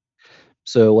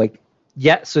 So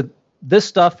so this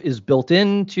stuff is built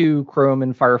into Chrome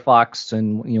and Firefox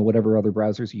and whatever other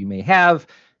browsers you may have.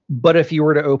 But if you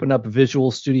were to open up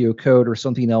Visual Studio Code or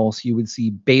something else, you would see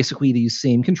basically these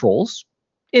same controls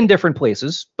in different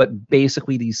places, but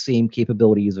basically these same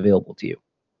capabilities available to you.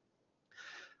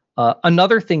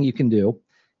 Another thing you can do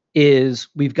is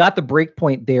we've got the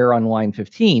breakpoint there on line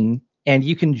 15, and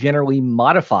you can generally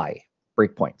modify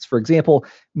breakpoints. For example,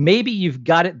 maybe you've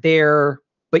got it there,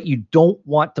 but you don't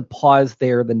want to pause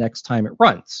there the next time it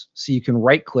runs. So you can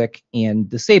right-click and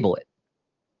disable it.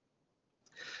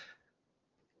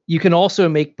 You can also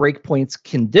make breakpoints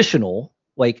conditional,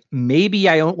 like maybe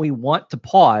I only want to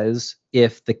pause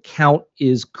if the count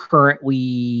is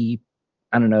currently,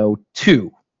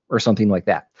 2 or something like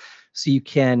that. So you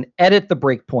can edit the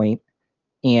breakpoint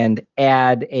and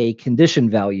add a condition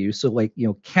value. So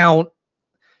count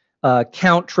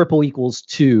triple equals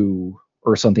 2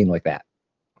 or something like that.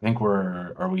 I think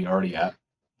are we already at?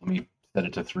 Let me set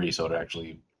it to 3 so it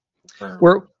actually.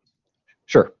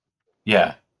 Sure.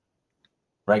 Yeah.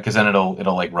 Right, because then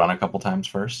it'll like run a couple times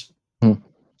first.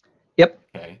 Yep.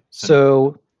 Okay.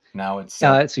 So now it's.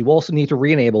 Let's see. We'll also need to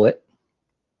re-enable it.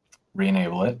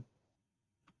 Re-enable it.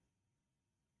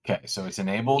 Okay, so it's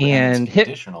enabled and it's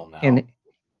conditional now. And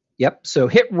yep, so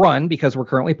hit run because we're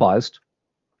currently paused.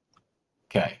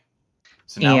 Okay.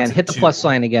 So now and hit the plus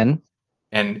sign again.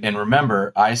 And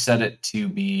remember, I set it to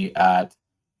be at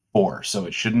 4, so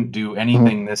it shouldn't do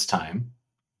anything this time.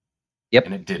 Yep.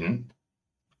 And it didn't.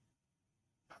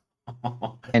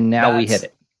 And now we hit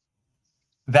it.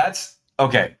 That's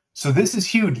okay. So this is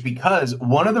huge because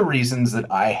one of the reasons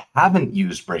that I haven't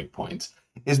used breakpoints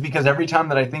is because every time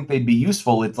that I think they'd be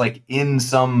useful, it's like in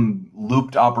some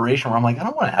looped operation where I'm like, I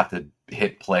don't want to have to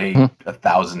hit play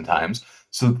 1,000 times.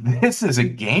 So this is a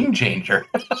game changer.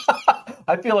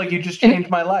 I feel like you just changed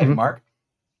my life, Mark.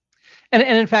 And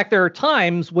in fact, there are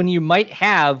times when you might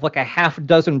have like a half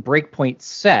dozen breakpoints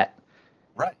set.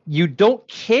 Right. You don't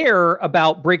care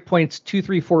about breakpoints 2,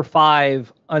 3, 4,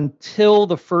 5 until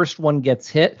the first one gets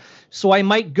hit. So I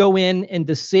might go in and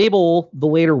disable the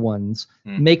later ones,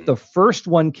 make the first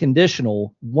one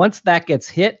conditional. Once that gets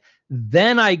hit,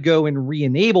 then I go and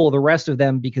re-enable the rest of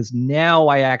them because now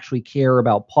I actually care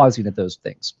about pausing at those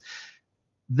things.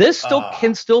 This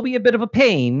can still be a bit of a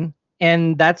pain,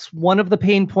 and that's one of the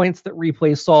pain points that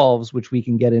Replay solves, which we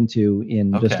can get into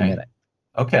in just a minute.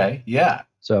 Okay, yeah.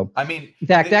 So, I mean, in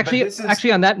fact,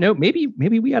 actually, on that note, maybe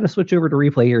we ought to switch over to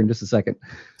Replay here in just a second.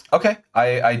 Okay,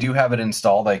 I do have it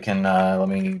installed. I can let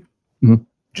me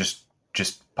just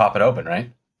pop it open,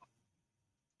 right?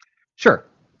 Sure.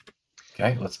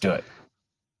 Okay, let's do it.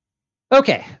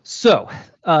 Okay, so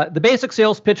the basic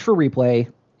sales pitch for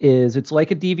Replay is it's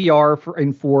like a DVR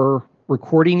for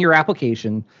recording your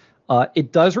application.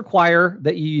 It does require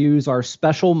that you use our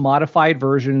special modified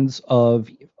versions of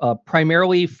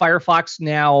primarily Firefox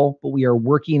now, but we are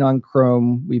working on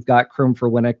Chrome. We've got Chrome for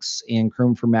Linux and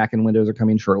Chrome for Mac and Windows are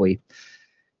coming shortly.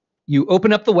 You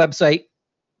open up the website,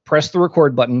 press the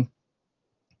record button,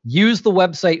 use the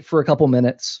website for a couple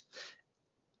minutes,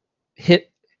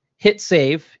 hit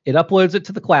save, it uploads it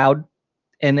to the cloud,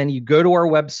 and then you go to our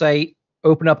website,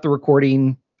 open up the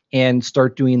recording, and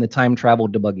start doing the time travel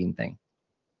debugging thing.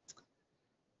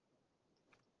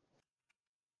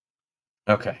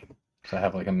 Okay. So I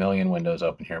have like a million windows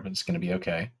open here, but it's going to be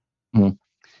okay.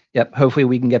 Yep. Hopefully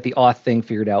we can get the auth thing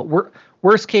figured out.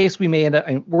 Worst case, we may end up.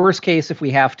 Worst case, if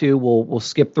we have to, we'll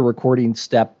skip the recording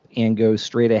step and go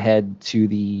straight ahead to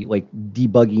the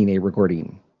debugging a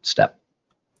recording step.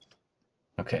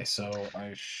 Okay. So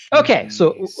I should. Okay.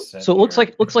 So it looks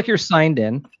like you're signed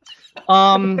in.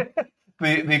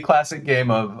 The classic game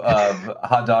of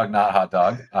hot dog, not hot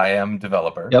dog. I am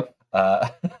developer. Yep.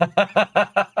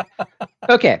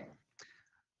 Okay.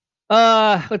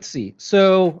 Let's see.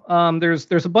 So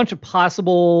there's a bunch of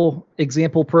possible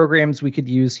example programs we could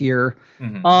use here.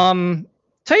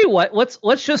 Tell you what,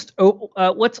 let's just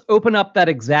open up that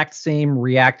exact same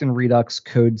React and Redux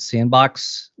code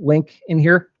sandbox link in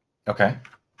here. Okay.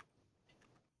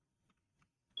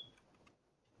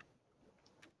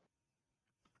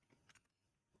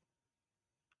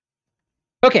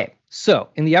 Okay, so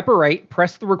in the upper right,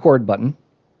 press the record button,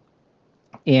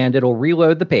 and it'll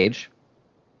reload the page.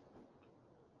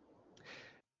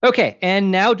 Okay,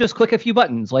 and now just click a few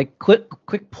buttons, like click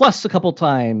plus a couple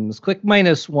times, click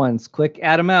minus once, click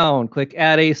add amount, click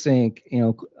add async,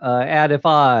 add if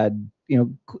odd,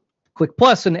 click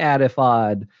plus and add if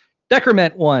odd,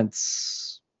 decrement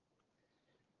once.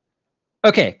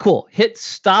 Okay, cool. Hit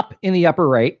stop in the upper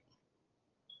right,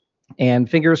 and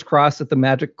fingers crossed that the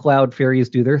magic cloud fairies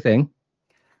do their thing.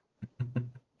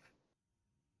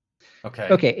 Okay.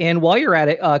 Okay, and while you're at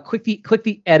it, click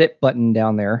the edit button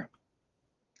down there.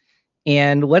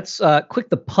 And let's click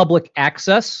the public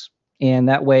access, and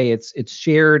that way it's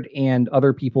shared and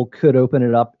other people could open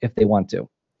it up if they want to.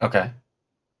 Okay.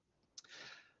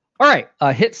 All right,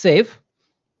 hit save.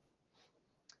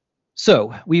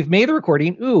 So we've made the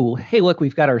recording. Ooh, hey, look,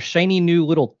 we've got our shiny new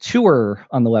little tour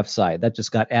on the left side. That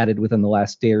just got added within the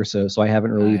last day or so, so I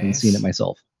haven't really even seen it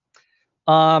myself.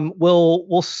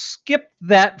 We'll skip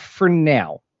that for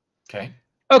now. Okay.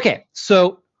 Okay,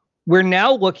 so we're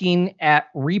now looking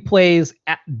at Replay's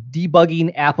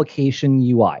debugging application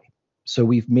UI. So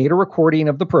we've made a recording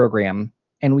of the program,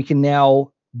 and we can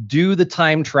now do the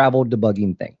time travel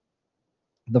debugging thing.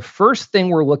 The first thing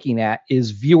we're looking at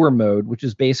is viewer mode, which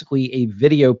is basically a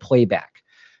video playback.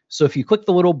 So if you click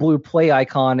the little blue play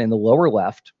icon in the lower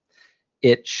left,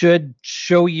 it should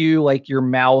show you like your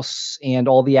mouse and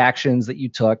all the actions that you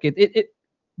took. It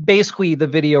basically the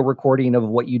video recording of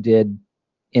what you did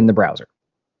in the browser.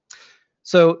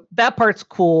 So that part's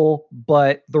cool,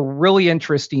 but the really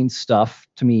interesting stuff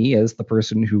to me as the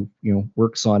person who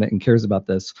works on it and cares about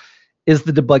this is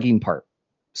the debugging part.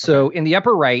 So in the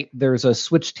upper right, there's a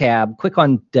switch tab. Click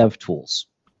on DevTools.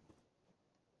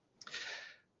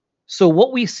 So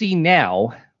what we see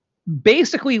now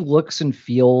basically looks and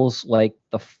feels like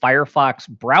the Firefox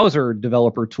browser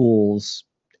developer tools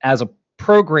as a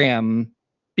program,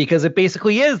 because it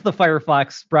basically is the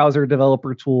Firefox browser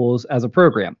developer tools as a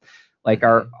program. Like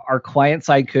our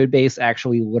client-side code base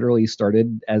actually literally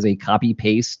started as a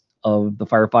copy-paste of the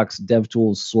Firefox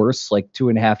DevTools source like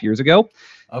 2.5 years ago.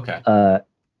 Okay.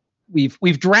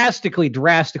 We've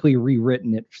drastically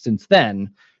rewritten it since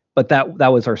then, but that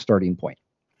was our starting point.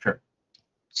 Sure.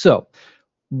 So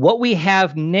what we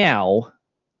have now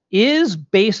is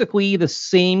basically the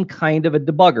same kind of a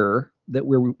debugger that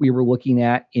we were looking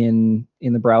at in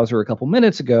the browser a couple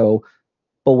minutes ago,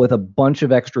 but with a bunch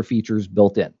of extra features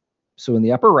built in. So in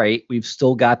the upper right, we've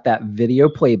still got that video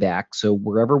playback. So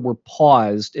wherever we're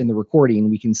paused in the recording,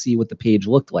 we can see what the page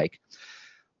looked like.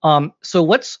 So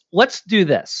let's do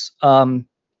this.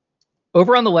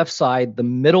 Over on the left side, the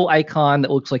middle icon that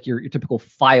looks like your typical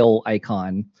file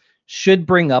icon should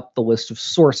bring up the list of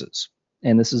sources.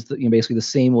 And this is basically the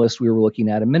same list we were looking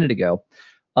at a minute ago.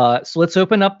 So let's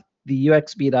open up the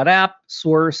uxb.app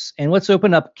source, and let's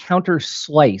open up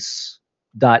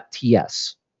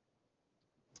counterslice.ts.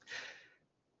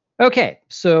 Okay,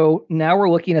 so now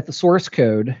we're looking at the source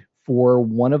code for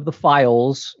one of the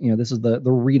files. This is the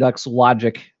Redux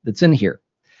logic that's in here.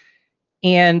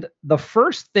 And the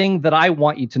first thing that I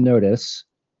want you to notice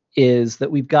is that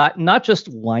we've got not just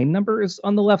line numbers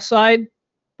on the left side,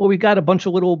 but we've got a bunch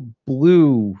of little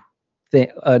blue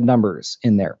numbers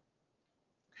in there.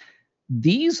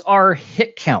 These are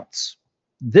hit counts.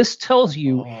 This tells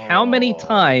you how many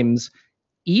times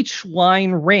each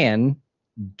line ran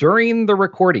during the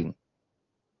recording.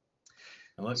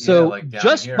 Look, so like down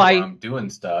just here by where I'm doing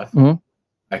stuff,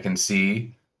 I can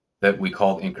see that we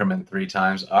called increment 3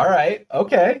 times. All right,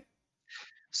 okay.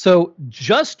 So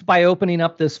just by opening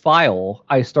up this file,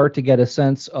 I start to get a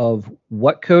sense of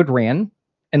what code ran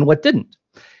and what didn't.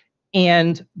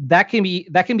 And that can be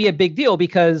a big deal,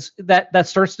 because that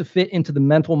starts to fit into the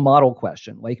mental model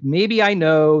question. Like, maybe I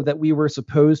know that we were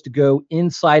supposed to go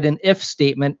inside an if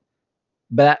statement,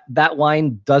 but that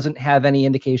line doesn't have any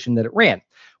indication that it ran.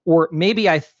 Or maybe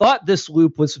I thought this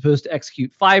loop was supposed to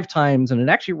execute 5 times and it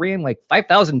actually ran like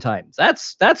 5,000 times.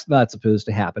 That's not supposed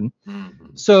to happen.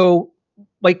 So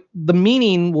like the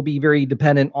meaning will be very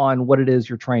dependent on what it is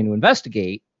you're trying to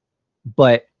investigate,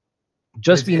 but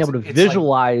just being able to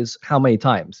visualize how many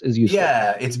times is useful.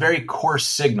 Yeah, it's very coarse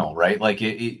signal, right? Like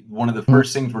one of the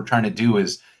first things we're trying to do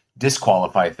is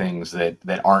disqualify things that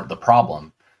aren't the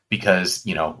problem, because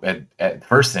at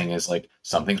first thing is like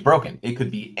something's broken. It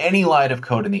could be any line of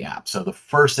code in the app. So the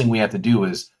first thing we have to do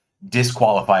is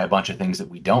disqualify a bunch of things that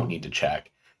we don't need to check.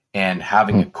 And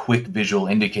having a quick visual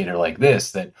indicator like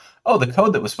this, that, oh, the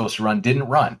code that was supposed to run didn't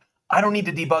run. I don't need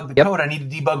to debug the code. I need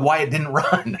to debug why it didn't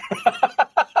run.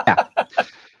 Yeah.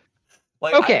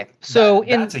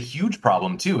 That's a huge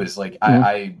problem too. Is like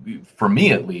I for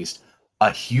me at least,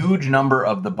 a huge number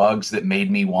of the bugs that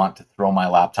made me want to throw my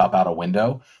laptop out a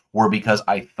window were because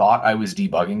I thought I was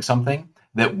debugging something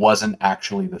that wasn't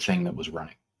actually the thing that was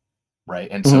running. Right.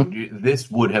 And so this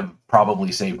would have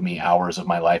probably saved me hours of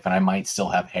my life, and I might still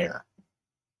have hair.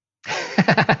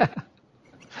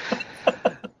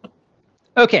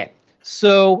 Okay.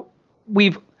 So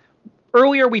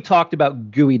earlier we talked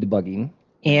about GUI debugging,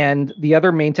 and the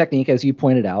other main technique, as you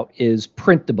pointed out, is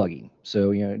print debugging.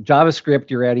 So, JavaScript,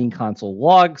 you're adding console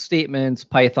log statements.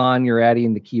 Python, you're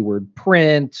adding the keyword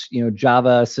print,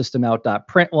 Java system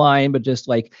out.println, but just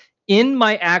like in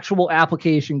my actual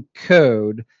application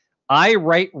code, I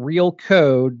write real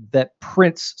code that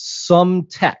prints some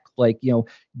text, like,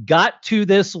 got to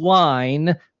this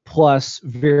line plus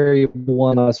variable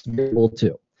 1 plus variable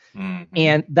 2.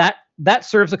 And that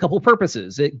serves a couple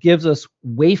purposes. It gives us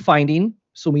wayfinding,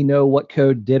 so we know what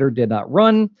code did or did not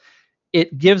run.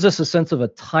 It gives us a sense of a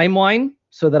timeline,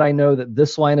 so that I know that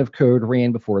this line of code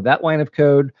ran before that line of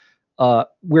code.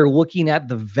 We're looking at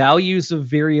the values of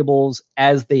variables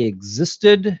as they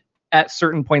existed at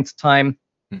certain points of time.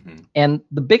 And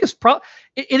the biggest problem,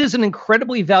 it is an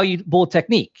incredibly valuable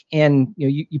technique. And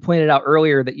you pointed out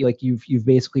earlier that you've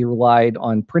basically relied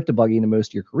on print debugging in most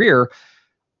of your career.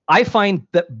 I find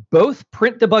that both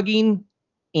print debugging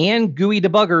and GUI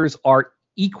debuggers are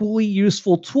equally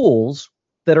useful tools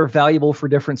that are valuable for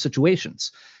different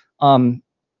situations. And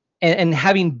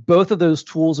having both of those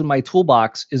tools in my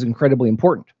toolbox is incredibly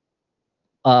important.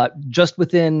 Just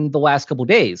within the last couple of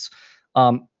days,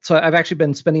 so I've actually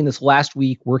been spending this last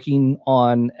week working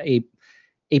on a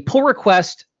pull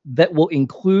request that will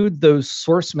include those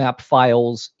source map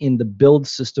files in the build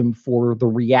system for the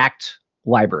React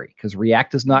library, because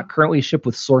React is not currently shipped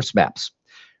with source maps,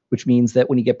 which means that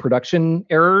when you get production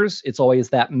errors, it's always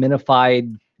that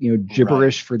minified,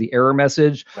 gibberish for the error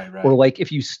message. Right. Or like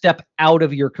if you step out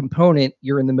of your component,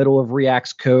 you're in the middle of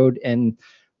React's code, and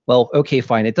well, okay,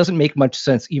 fine. It doesn't make much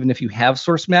sense even if you have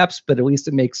source maps, but at least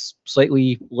it makes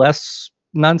slightly less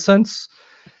nonsense.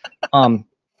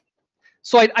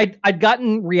 So I'd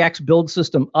gotten React's build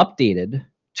system updated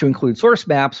to include source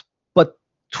maps, but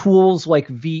tools like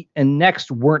Vite and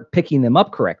Next weren't picking them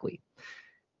up correctly.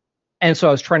 And so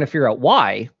I was trying to figure out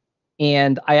why.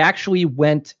 And I actually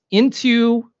went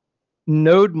into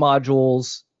node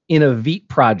modules in a Vite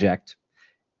project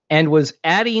and was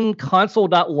adding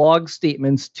console.log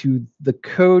statements to the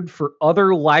code for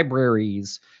other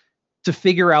libraries to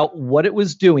figure out what it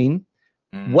was doing,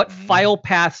 what file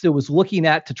paths it was looking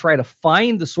at to try to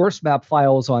find the source map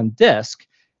files on disk,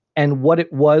 and what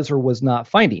it was or was not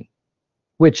finding.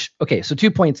 Which, okay, so 2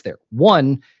 points there.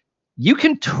 One, you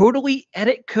can totally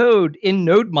edit code in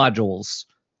node modules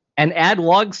and add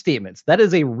log statements. That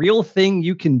is a real thing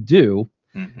you can do.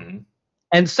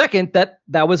 And second,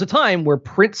 that was a time where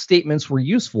print statements were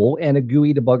useful and a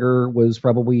GUI debugger was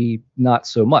probably not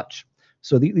so much.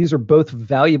 So these are both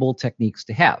valuable techniques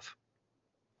to have.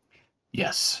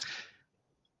 Yes.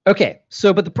 Okay,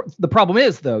 so but the problem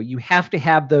is, though, you have to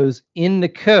have those in the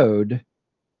code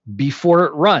before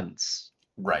it runs.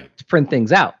 Right. To print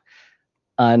things out,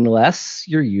 unless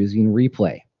you're using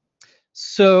replay.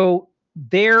 So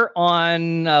there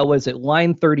on, was it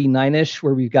line 39-ish,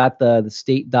 where we've got the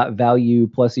state.value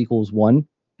plus equals 1.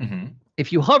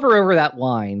 If you hover over that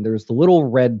line, there's the little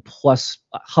red plus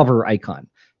hover icon.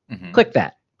 Click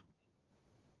that.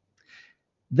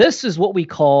 This is what we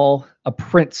call a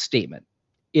print statement.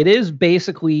 It is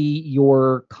basically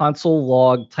your console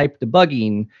log type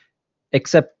debugging,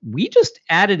 except we just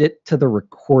added it to the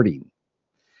recording.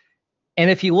 And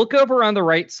if you look over on the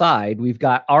right side, we've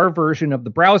got our version of the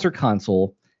browser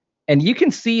console, and you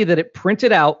can see that it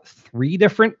printed out 3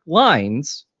 different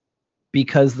lines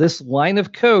because this line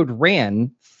of code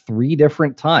ran 3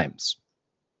 different times.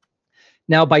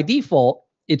 Now, by default,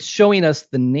 it's showing us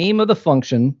the name of the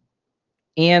function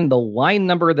and the line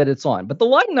number that it's on. But the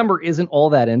line number isn't all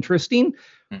that interesting.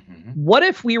 What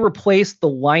if we replace the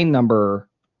line number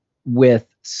with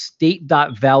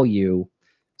state.value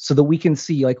so that we can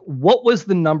see, like, what was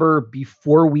the number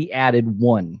before we added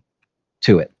 1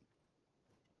 to it?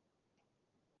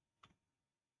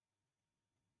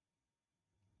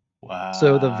 Wow.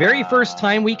 So the very first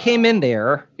time we came in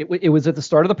there, it was at the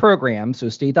start of the program. So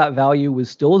state.value was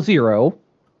still 0.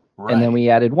 Right. And then we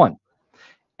added 1.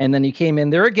 And then you came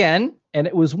in there again, and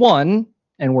it was 1,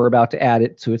 and we're about to add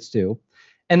it to its 2.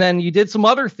 And then you did some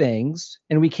other things,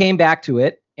 and we came back to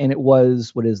it, and it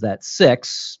was,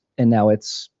 6, and now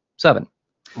it's 7.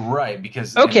 Right,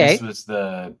 because okay,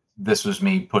 this was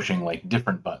me pushing like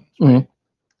different buttons. Right?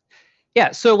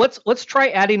 Yeah, so let's try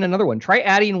adding another one. Try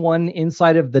adding one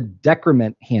inside of the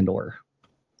decrement handler.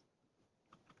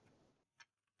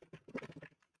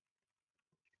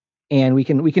 And we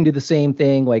can do the same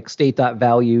thing, like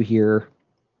state.value here.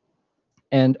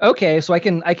 And okay, so I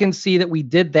can see that we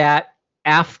did that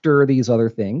after these other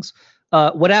things.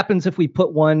 What happens if we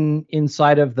put one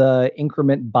inside of the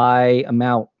increment by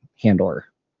amount handler?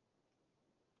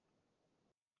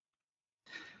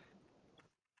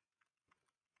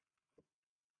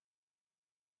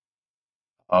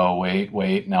 Oh,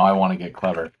 wait. Now I want to get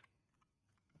clever.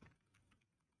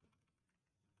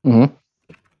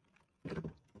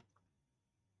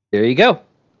 There you go.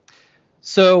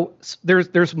 So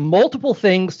there's multiple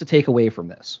things to take away from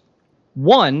this.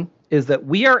 One is that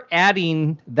we are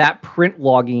adding that print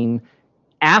logging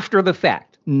after the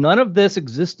fact. None of this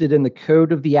existed in the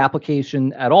code of the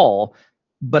application at all,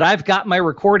 but I've got my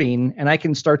recording and I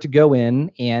can start to go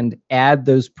in and add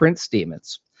those print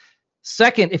statements.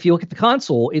 Second, if you look at the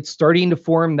console, it's starting to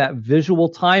form that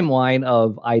visual timeline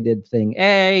of I did thing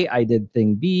A, I did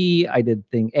thing B, I did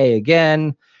thing A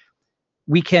again.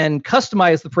 We can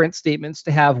customize the print statements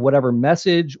to have whatever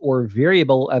message or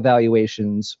variable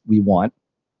evaluations we want.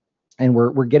 And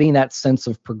we're getting that sense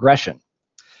of progression.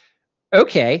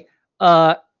 Okay,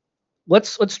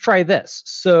 let's try this.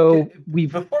 So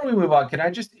before we move on, can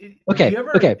I just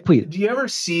please. Do you ever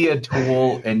see a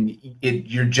tool and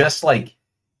you're just like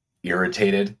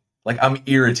irritated? Like, I'm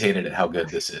irritated at how good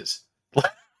this is.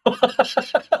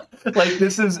 Like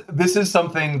this is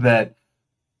something that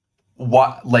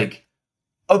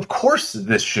of course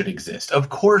this should exist. Of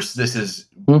course this is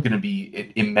going to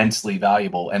be immensely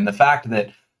valuable. And the fact that,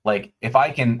 like,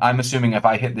 I'm assuming if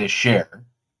I hit this share,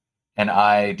 and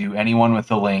I do anyone with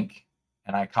the link,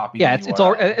 and I copy Yeah, the it's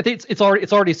URL. already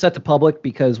it's already set to public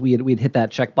because we'd hit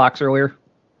that checkbox earlier.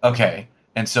 Okay,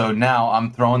 and so now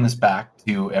I'm throwing this back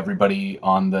to everybody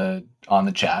on the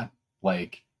chat.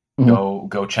 Like,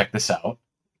 go check this out.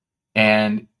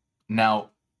 And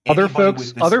now other anybody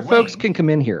with this folks link, can come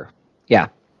in here. Yeah.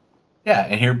 Yeah,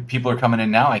 and here people are coming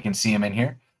in now. I can see them in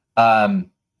here. Now,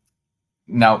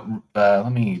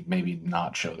 let me maybe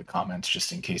not show the comments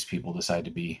just in case people decide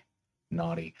to be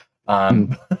naughty.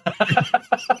 But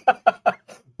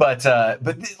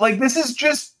like this is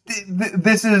just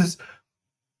this is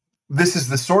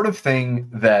the sort of thing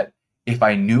that if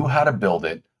I knew how to build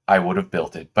it, I would have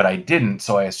built it, but I didn't,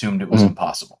 so I assumed it was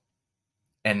impossible.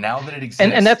 And now that it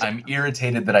exists, and I'm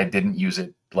irritated that I didn't use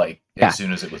it as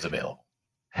soon as it was available.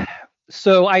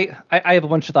 So I have a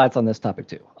bunch of thoughts on this topic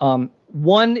too.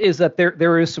 One is that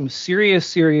there is some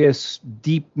serious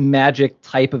deep magic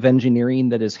type of engineering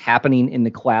that is happening in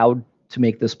the cloud to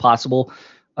make this possible.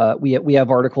 We have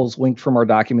articles linked from our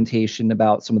documentation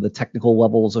about some of the technical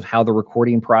levels of how the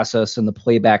recording process and the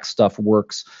playback stuff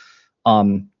works.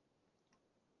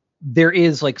 There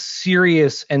is like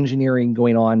serious engineering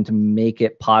going on to make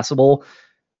it possible.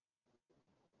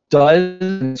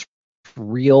 It's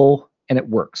real and it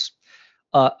works.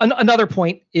 Another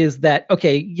point is that,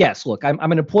 okay, yes, look, I'm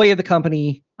an employee of the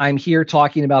company. I'm here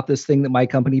talking about this thing that my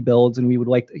company builds, and we would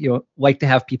like to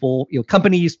have people,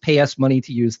 companies pay us money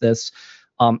to use this.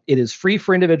 It is free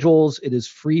for individuals. It is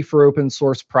free for open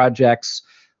source projects.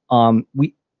 But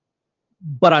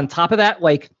on top of that,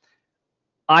 like,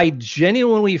 I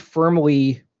genuinely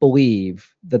firmly believe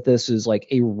that this is like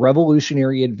a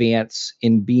revolutionary advance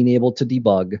in being able to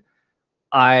debug.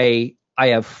 I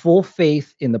have full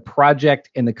faith in the project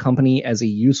and the company as a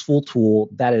useful tool.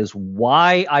 That is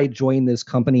why I joined this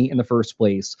company in the first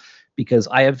place, because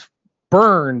I have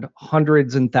burned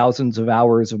hundreds and thousands of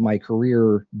hours of my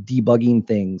career debugging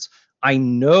things. I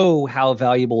know how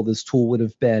valuable this tool would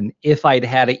have been if I'd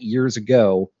had it years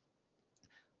ago.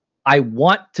 I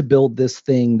want to build this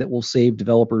thing that will save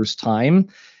developers time.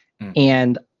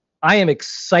 And I am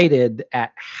excited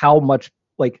at how much,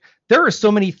 like, there are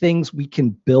so many things we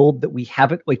can build that we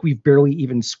haven't, like, we've barely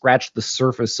even scratched the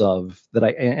surface of that.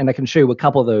 I can show you a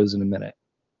couple of those in a minute.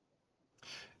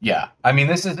 Yeah, I mean,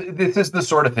 this is the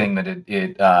sort of thing that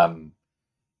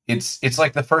it's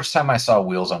like the first time I saw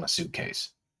wheels on a suitcase.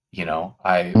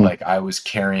 I was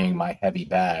carrying my heavy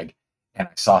bag, and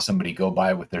I saw somebody go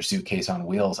by with their suitcase on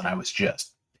wheels, and I was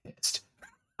just pissed.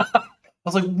 I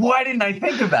was like, why didn't I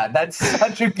think of that? That's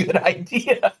such a good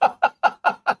idea.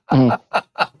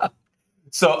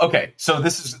 So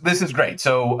this is great.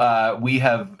 So we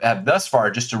have thus far,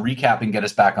 just to recap and get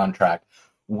us back on track,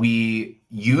 we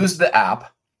used the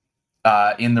app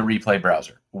in the replay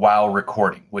browser while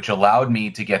recording, which allowed me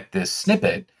to get this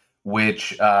snippet,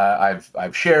 which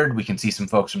I've shared. We can see some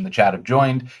folks from the chat have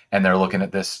joined, and they're looking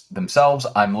at this themselves.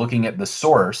 I'm looking at the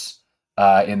source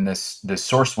in this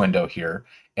source window here,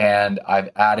 and I've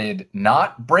added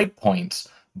not breakpoints,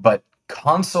 but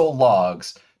console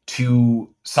logs to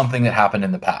something that happened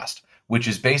in the past, which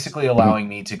is basically allowing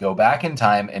me to go back in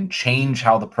time and change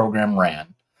how the program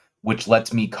ran, which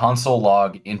lets me console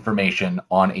log information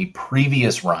on a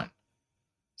previous run.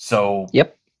 So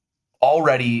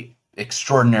already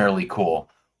extraordinarily cool.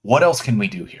 What else can we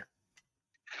do here?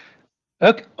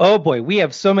 Okay. Oh boy, we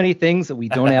have so many things that we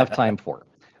don't have time for.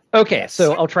 Okay, yes.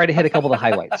 So I'll try to hit a couple of the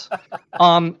highlights.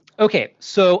 Okay,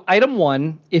 so item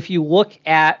one, if you look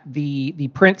at the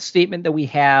print statement that we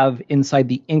have inside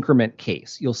the increment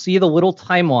case, you'll see the little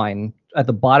timeline at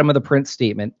the bottom of the print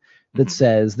statement that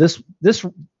says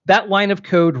that line of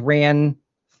code ran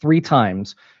 3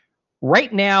 times.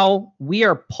 Right now, we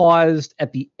are paused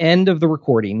at the end of the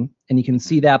recording, and you can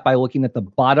see that by looking at the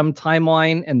bottom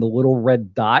timeline, and the little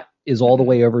red dot is all the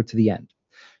way over to the end.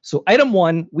 So item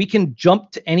one, we can jump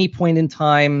to any point in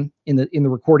time in the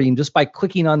recording just by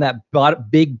clicking on that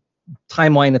big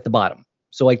timeline at the bottom.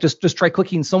 So like just try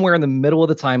clicking somewhere in the middle of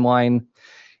the timeline.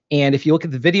 And if you look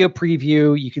at the video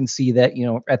preview, you can see that,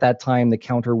 at that time, the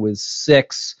counter was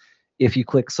 6. If you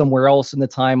click somewhere else in the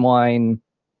timeline,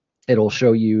 it'll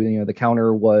show you, the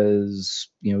counter was,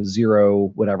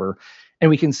 0, whatever. And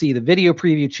we can see the video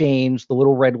preview change, the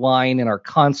little red line in our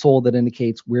console that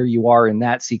indicates where you are in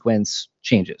that sequence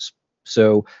changes.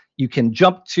 So you can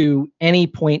jump to any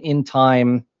point in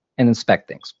time and inspect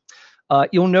things.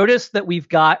 You'll notice that we've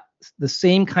got the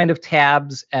same kind of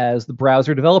tabs as the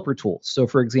browser developer tools. So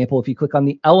for example, if you click on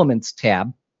the Elements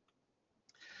tab,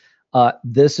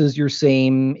 this is your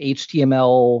same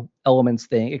HTML elements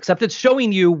thing, except it's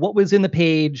showing you what was in the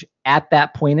page at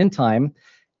that point in time.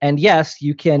 And yes,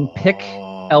 you can pick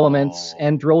elements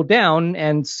and drill down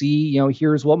and see,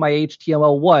 here's what my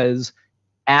HTML was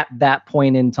at that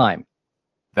point in time.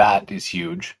 That is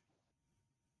huge.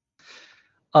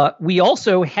 We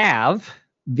also have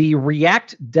the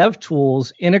React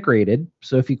DevTools integrated.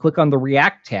 So if you click on the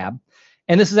React tab,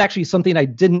 and this is actually something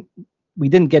we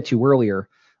didn't get to earlier.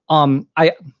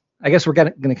 I guess we're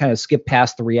going to kind of skip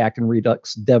past the React and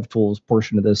Redux DevTools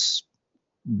portion of this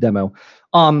demo.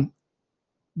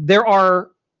 There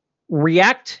are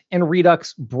React and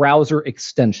Redux browser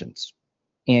extensions,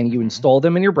 and you install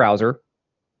them in your browser.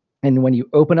 And when you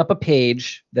open up a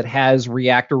page that has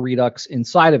React or Redux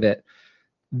inside of it,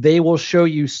 they will show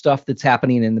you stuff that's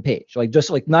happening in the page.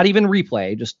 Just not even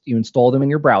replay, just you install them in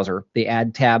your browser. They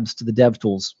add tabs to the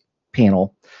DevTools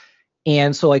panel.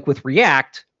 And so with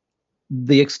React,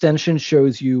 the extension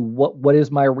shows you what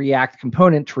is my React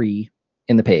component tree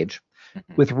in the page.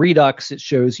 With Redux, it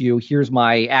shows you here's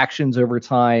my actions over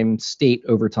time, state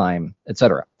over time,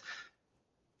 etc.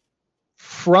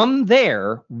 From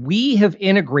there, we have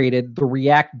integrated the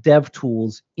React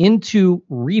DevTools into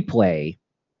Replay.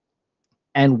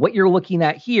 And what you're looking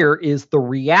at here is the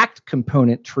React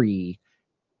component tree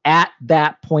at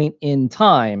that point in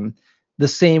time, the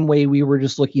same way we were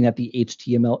just looking at the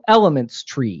HTML elements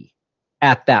tree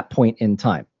at that point in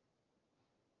time.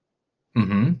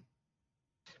 Mm-hmm.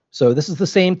 So this is the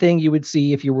same thing you would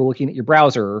see if you were looking at your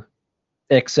browser,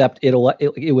 except it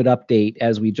would update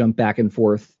as we jump back and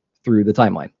forth through the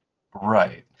timeline.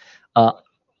 Right.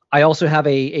 I also have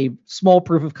a small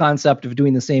proof of concept of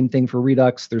doing the same thing for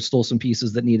Redux. There's still some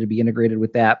pieces that need to be integrated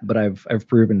with that, but I've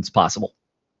proven it's possible.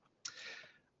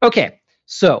 Okay,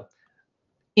 so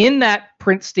in that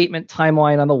print statement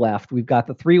timeline on the left, we've got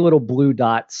the 3 little blue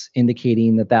dots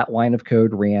indicating that line of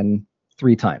code ran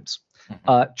 3 times.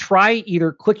 Try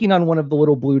either clicking on one of the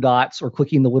little blue dots or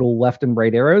clicking the little left and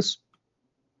right arrows.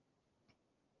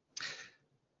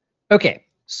 Okay,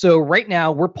 so right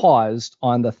now we're paused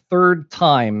on the 3rd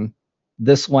time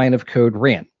this line of code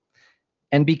ran.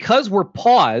 And because we're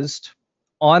paused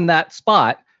on that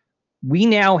spot, we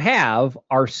now have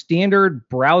our standard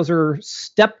browser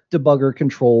step debugger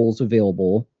controls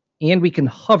available, and we can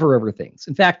hover over things.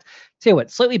 In fact, tell you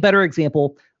what, slightly better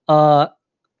example,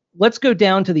 let's go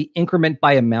down to the increment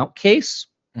by amount case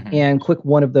and click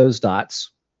one of those dots.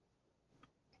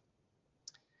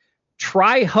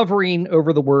 Try hovering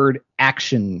over the word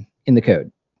action in the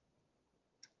code.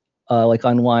 Like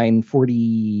on line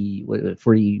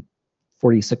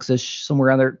 46-ish, somewhere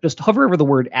around there. Just hover over the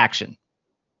word action.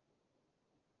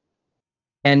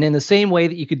 And in the same way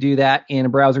that you could do that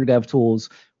in browser DevTools,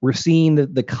 we're seeing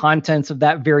the contents of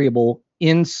that variable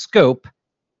in scope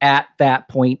at that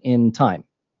point in time.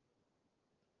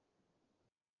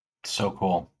 So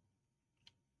cool.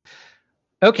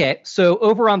 Okay, so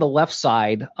over on the left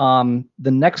side, the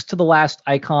next to the last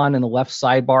icon in the left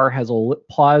sidebar has a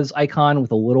pause icon with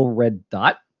a little red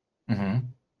dot.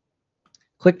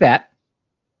 Click that.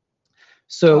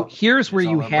 So here's where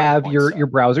you have your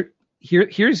browser.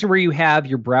 Here's where you have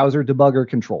your browser debugger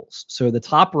controls. So the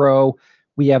top row,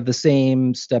 we have the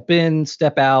same step in,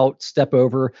 step out, step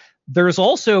over. There's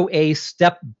also a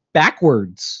step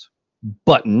backwards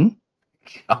button.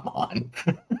 Come on.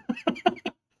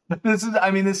 This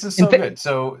is so good.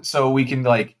 So we can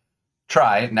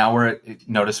try it. Now we're at,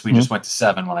 notice we just went to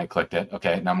 7 when I clicked it.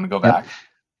 Okay, now I'm gonna go back.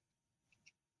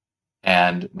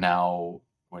 And now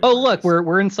look,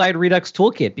 we're inside Redux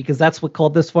Toolkit because that's what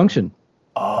called this function.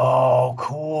 Oh,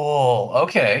 cool.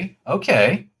 Okay.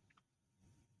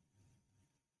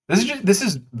 This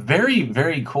is very,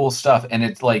 very cool stuff. And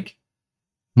it's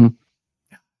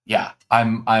yeah,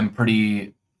 I'm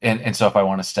pretty. And so if I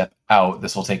want to step out,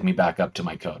 this will take me back up to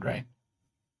my code, right?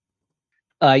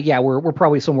 Yeah, we're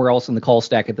probably somewhere else in the call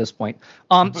stack at this point.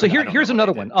 So here's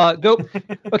another one. Go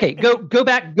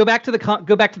back to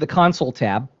the console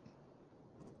tab,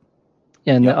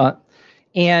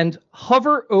 and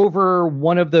hover over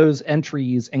one of those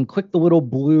entries and click the little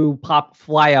blue pop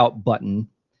flyout button,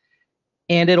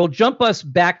 and it'll jump us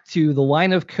back to the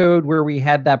line of code where we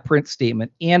had that print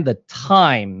statement and the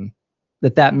time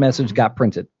that message got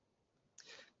printed.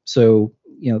 So,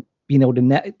 being able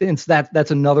to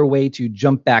that's another way to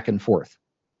jump back and forth.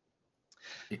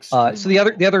 So the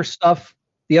other stuff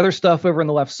over in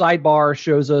the left sidebar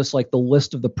shows us the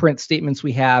list of the print statements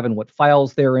we have and what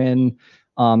files they're in.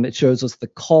 It shows us the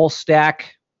call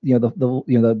stack,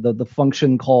 the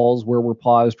function calls where we're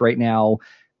paused right now.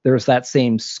 There's that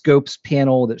same scopes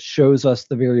panel that shows us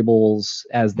the variables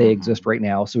as they exist right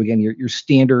now. So again, your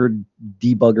standard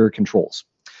debugger controls.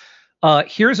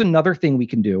 Here's another thing we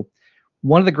can do.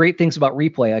 one of the great things about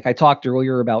replay, like I talked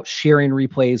earlier about sharing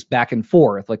replays back and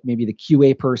forth, like maybe the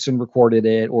QA person recorded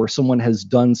it or someone has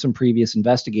done some previous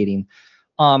investigating.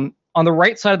 On the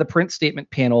right side of the print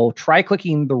statement panel, try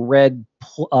clicking the red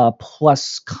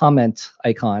plus comment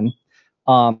icon,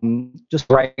 just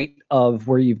right of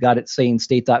where you've got it saying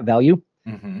state.value.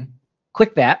 Mm-hmm.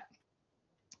 Click that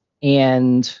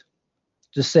and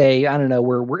just say, I don't know,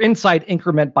 we're inside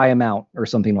increment by amount or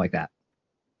something like that.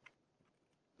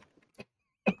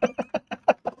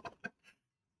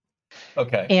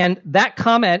 Okay. And that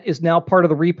comment is now part of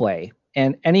the replay,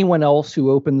 and anyone else who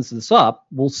opens this up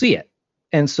will see it.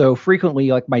 And so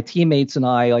frequently, like my teammates and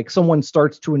I, like someone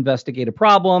starts to investigate a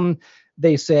problem,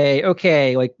 they say,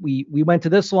 okay, like we went to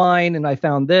this line and I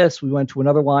found this, we went to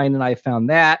another line and I found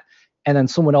that, and then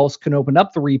someone else can open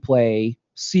up the replay,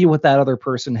 see what that other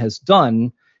person has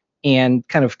done, and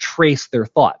kind of trace their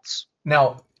thoughts.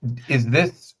 Now, is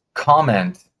this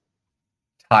comment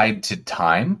tied to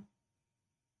time?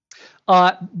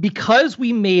 Because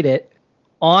we made it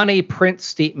on a print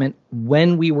statement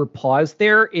when we were paused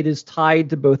there, it is tied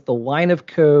to both the line of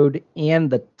code and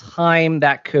the time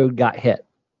that code got hit.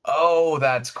 Oh,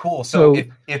 that's cool. So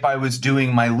if I was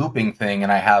doing my looping thing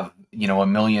and I have, you know, a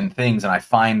million things and I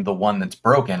find the one that's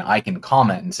broken, I can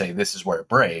comment and say, this is where it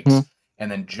breaks,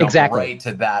 and then jump right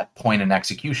to that point in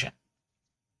execution.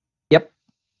 Yep.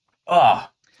 Oh,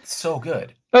 it's so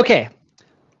good. Okay.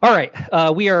 All right.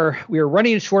 We are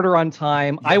running shorter on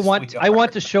time. Yes, I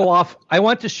want to show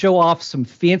off some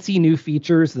fancy new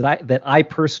features that I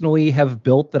personally have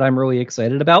built that I'm really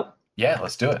excited about. Yeah,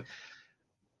 let's do it.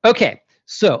 Okay.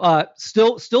 So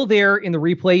still there in the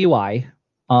replay UI.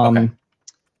 Okay.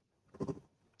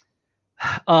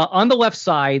 On the left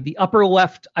side, the upper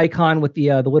left icon with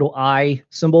the little eye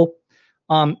symbol.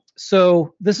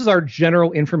 So this is our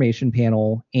general information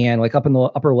panel, and like up in the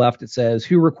upper left, it says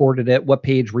who recorded it, what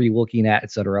page were you looking at,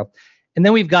 etc. And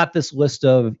then we've got this list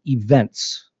of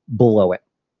events below it.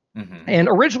 Mm-hmm. And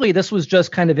originally this was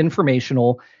just kind of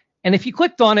informational. And if you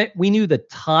clicked on it, we knew the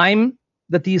time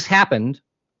that these happened,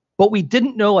 but we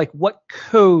didn't know like what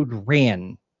code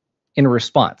ran in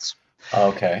response.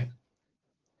 Okay.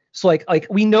 So like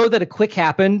we know that a click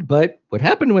happened, but what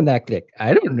happened when that click?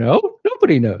 I don't know.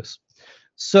 Nobody knows.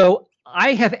 So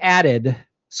I have added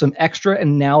some extra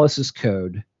analysis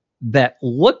code that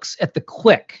looks at the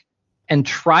click and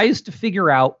tries to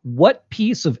figure out what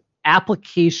piece of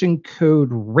application code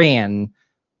ran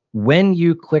when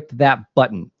you clicked that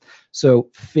button. So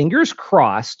fingers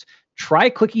crossed, try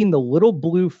clicking the little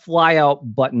blue flyout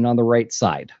button on the right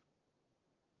side.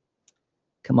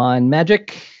 Come on,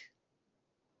 magic.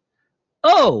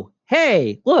 Oh,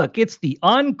 hey, look, it's the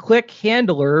on-click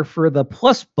handler for the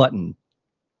plus button.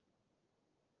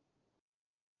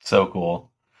 So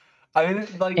cool. I mean,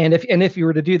 like, and if you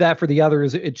were to do that for the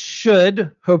others, it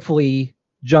should hopefully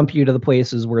jump you to the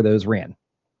places where those ran.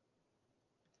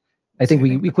 I think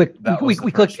we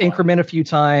clicked increment a few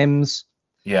times.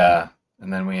 Yeah,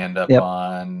 and then we end up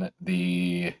on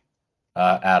the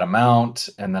add amount,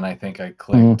 and then I think I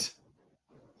clicked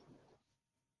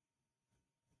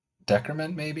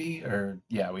decrement maybe, or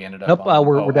we ended up. Nope,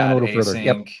 we're down a little further.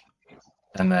 Yep.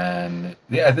 And then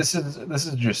this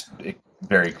is just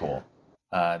very cool.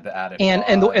 The added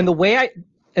and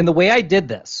the way I did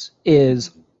this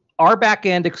is our back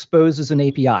end exposes an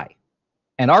API,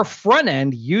 and our front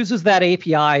end uses that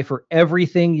API for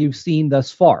everything you've seen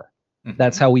thus far. Mm-hmm.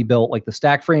 That's how we built like the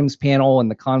stack frames panel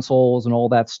and the consoles and all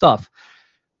that stuff.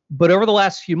 But over the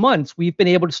last few months, we've been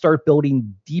able to start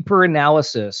building deeper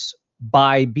analysis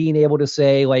by being able to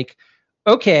say like,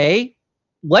 okay,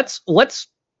 let's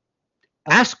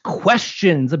ask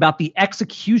questions about the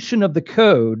execution of the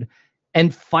code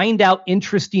and find out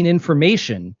interesting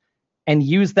information and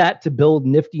use that to build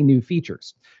nifty new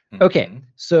features. Mm-hmm. Okay,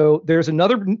 so there's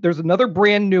another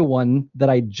brand new one that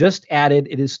I just added.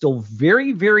 It is still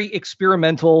very, very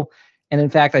experimental. And in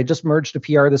fact, I just merged a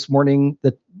PR this morning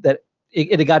that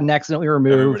it had gotten accidentally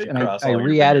removed, and I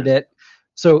re-added it.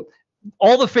 So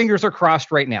all the fingers are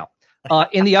crossed right now.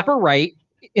 In the upper right,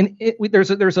 there's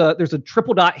a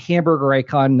triple dot hamburger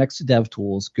icon next to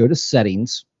DevTools. Go to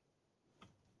Settings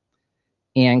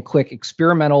and click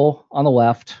Experimental on the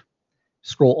left.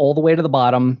 Scroll all the way to the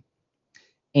bottom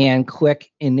and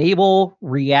click Enable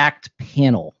React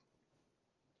Panel.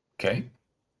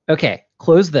 Okay,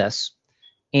 close this.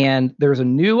 And there's a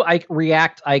new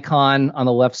React icon on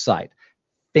the left side.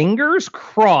 Fingers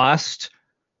crossed.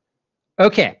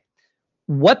 Okay,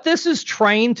 what this is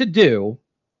trying to do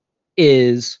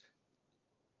is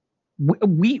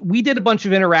we did a bunch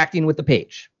of interacting with the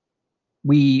page.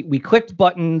 We clicked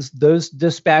buttons, those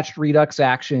dispatched Redux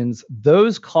actions,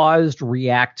 those caused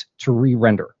React to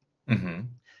re-render. Mm-hmm.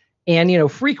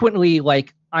 And, frequently,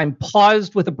 like, I'm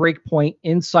paused with a breakpoint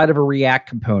inside of a React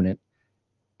component,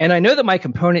 and I know that my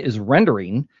component is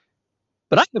rendering,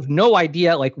 but I have no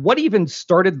idea, like, what even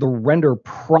started the render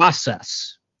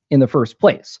process in the first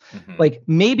place. Mm-hmm. Like,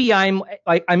 maybe I'm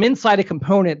inside a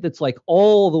component that's like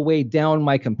all the way down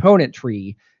my component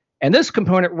tree, and this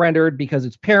component rendered because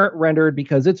its parent rendered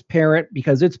because its parent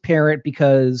because its parent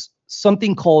because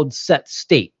something called set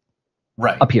state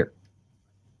appeared.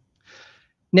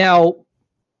 Now,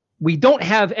 we don't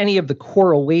have any of the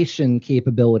correlation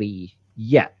capability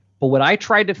yet, but what I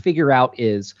tried to figure out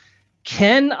is,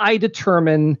 can I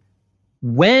determine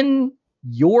when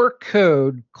your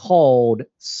code called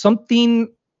something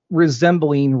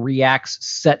resembling React's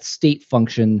set state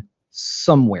function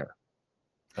somewhere?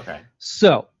 Okay.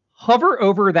 So hover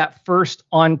over that first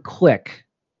on click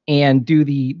and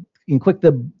click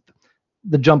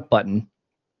the jump button.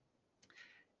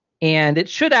 And it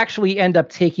should actually end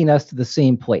up taking us to the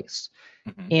same place.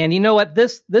 Mm-hmm. And you know what?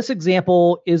 This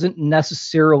example isn't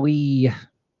necessarily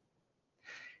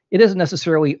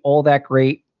all that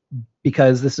great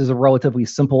because this is a relatively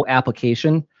simple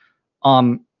application.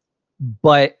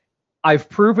 But I've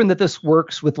proven that this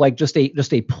works with like just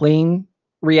a plain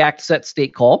React set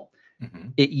state call. Mm-hmm.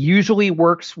 It usually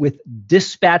works with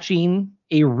dispatching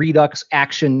a Redux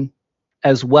action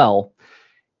as well.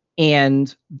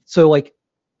 And so like,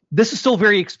 this is still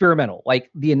very experimental. Like,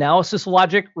 the analysis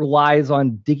logic relies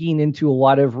on digging into a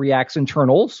lot of React's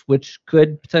internals, which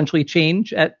could potentially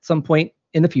change at some point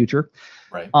in the future.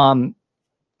 Right.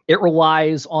 It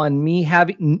relies on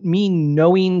me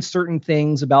knowing certain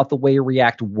things about the way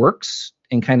React works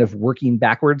and kind of working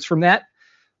backwards from that.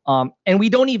 And we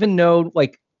don't even know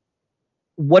like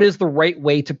what is the right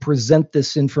way to present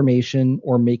this information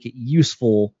or make it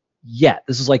useful yet.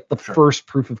 This is like the first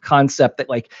proof of concept that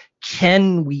like,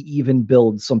 can we even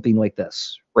build something like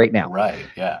this right now? Right.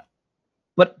 Yeah.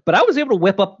 But I was able to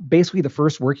whip up basically the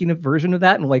first working version of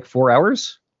that in like 4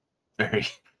 hours.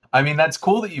 I mean, that's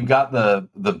cool that you've got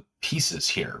the pieces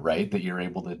here, right? That you're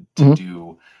able to mm-hmm.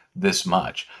 do this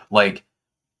much. Like,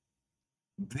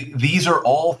 these are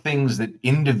all things that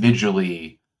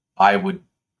individually I would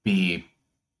be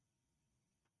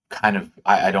kind of,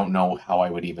 I don't know how I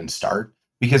would even start.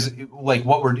 Because like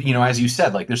what we're, as you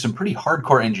said, like there's some pretty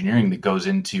hardcore engineering that goes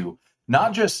into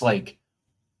not just like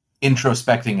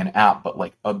introspecting an app, but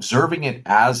like observing it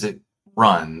as it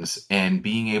runs and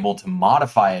being able to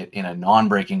modify it in a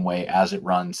non-breaking way as it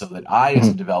runs so that I, as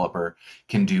a developer,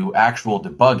 can do actual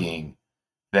debugging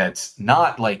that's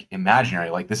not like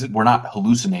imaginary. Like we're not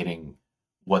hallucinating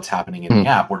what's happening in the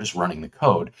app. We're just running the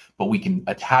code, but we can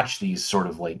attach these sort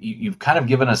of like, you've kind of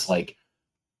given us like,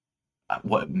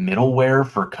 what, middleware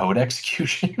for code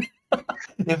execution,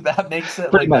 if that makes it.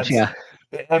 Pretty much, yeah.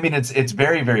 I mean, it's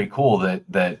very, very cool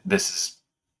that this is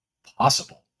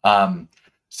possible.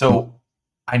 So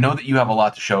I know that you have a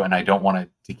lot to show, and I don't want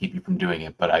to keep you from doing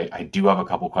it, but I do have a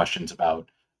couple questions about.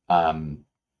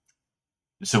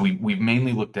 So we've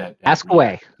mainly looked at ask React.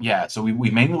 Away. Yeah, so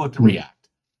we mainly looked at React,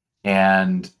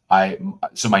 and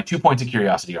so my 2 points of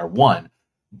curiosity are: one,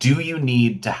 do you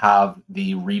need to have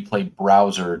the replay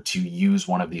browser to use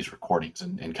one of these recordings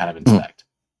and kind of inspect?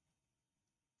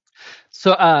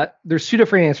 So there's two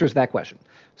different answers to that question.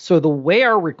 So the way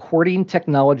our recording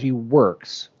technology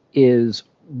works is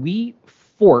we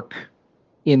fork,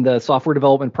 in the software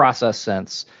development process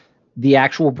sense, the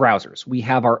actual browsers. We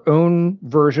have our own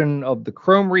version of the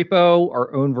Chrome repo,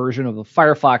 our own version of the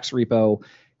Firefox repo,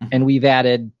 and we've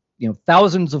added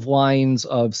thousands of lines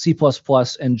of C++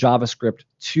 and JavaScript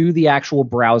to the actual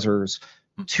browsers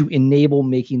to enable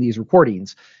making these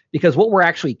recordings. Because what we're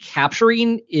actually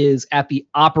capturing is at the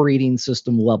operating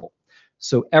system level.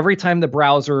 So every time the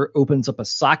browser opens up a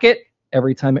socket,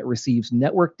 every time it receives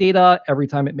network data, every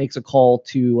time it makes a call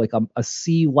to like a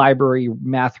C library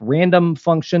math random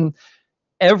function,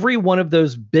 every one of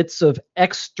those bits of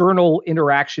external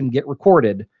interaction get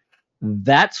recorded.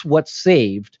 That's what's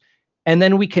saved. And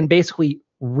then we can basically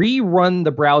rerun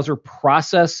the browser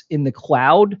process in the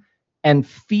cloud and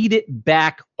feed it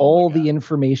back all the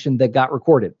information that got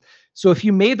recorded. So if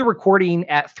you made the recording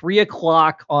at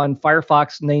 3:00 on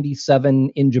Firefox 97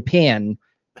 in Japan,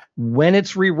 when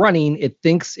it's rerunning, it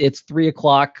thinks it's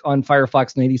 3:00 on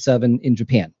Firefox 97 in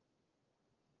Japan.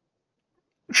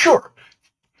 Sure.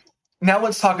 Now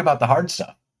let's talk about the hard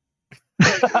stuff.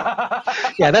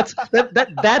 Yeah, that's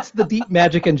the deep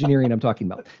magic engineering I'm talking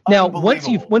about. Now, once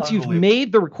you've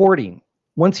made the recording,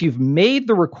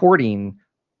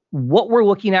 what we're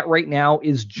looking at right now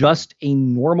is just a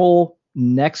normal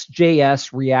Next.js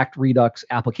React Redux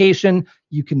application.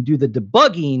 You can do the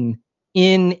debugging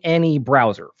in any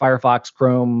browser, Firefox,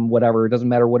 Chrome, whatever. It doesn't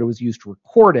matter what it was used to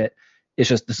record it. It's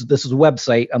just this is a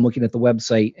website. I'm looking at the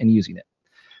website and using it.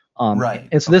 Right.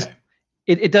 And so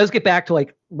it does get back to,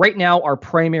 like, right now our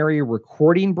primary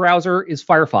recording browser is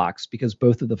Firefox, because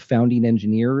both of the founding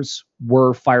engineers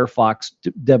were Firefox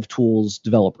DevTools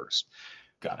developers.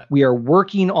 Got it. We are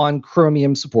working on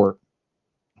Chromium support.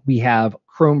 We have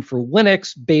Chrome for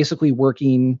Linux basically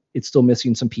working. It's still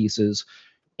missing some pieces.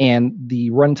 And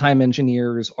the runtime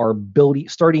engineers are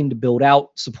starting to build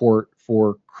out support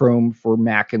for Chrome for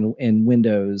Mac and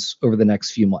Windows over the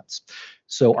next few months.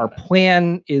 So our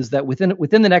plan is that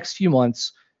within the next few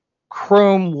months,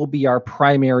 Chrome will be our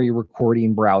primary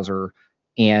recording browser,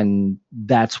 and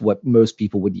that's what most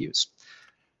people would use.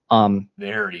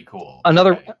 Very cool.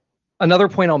 Another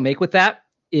point I'll make with that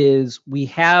is we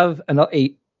have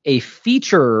a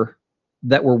feature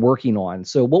that we're working on.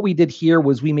 So what we did here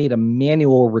was we made a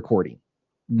manual recording.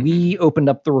 We opened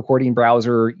up the recording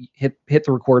browser, hit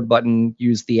the record button,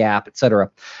 use the app,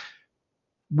 etc.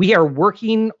 We are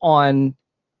working on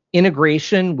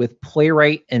integration with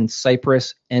Playwright and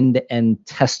Cypress end-to-end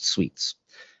test suites.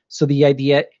 So the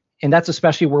idea, and that's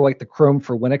especially where, like, the Chrome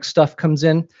for Linux stuff comes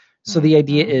in. So the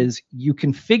idea is you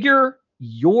configure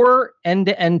your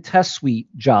end-to-end test suite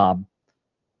job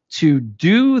to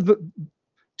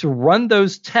run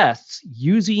those tests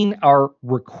using our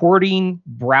recording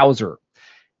browser.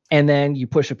 And then you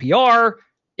push a PR,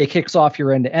 it kicks off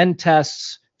your end-to-end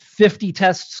tests, 50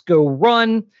 tests go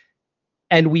run,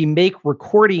 and we make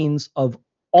recordings of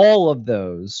all of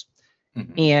those.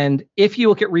 And if you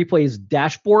look at Replay's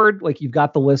dashboard, like, you've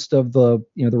got the list of the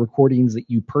recordings that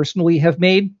you personally have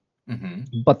made,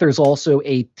 but there's also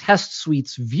a test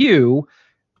suites view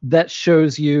that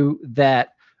shows you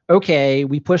that, okay,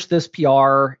 we push this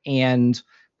PR, and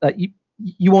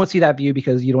you won't see that view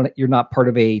because you're not part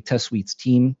of a test suites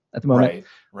team at the moment.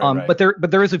 Right. But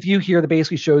there is a view here that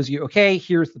basically shows you, okay,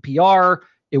 here's the PR.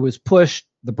 It was pushed,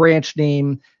 the branch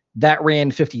name, that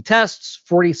ran 50 tests,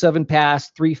 47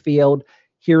 passed, 3 failed.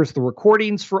 Here's the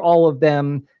recordings for all of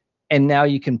them. And now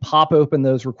you can pop open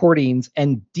those recordings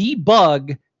and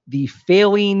debug the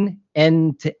failing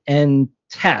end-to-end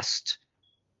test,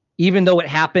 even though it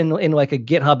happened in, like, a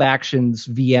GitHub Actions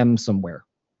VM somewhere.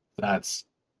 That's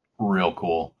real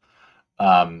cool.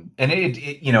 And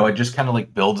it just kind of,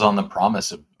 like, builds on the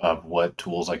promise of what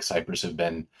tools like Cypress have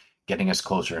been getting us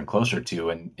closer and closer to.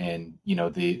 And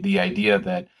the idea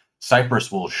that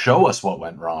Cypress will show us what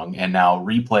went wrong, and now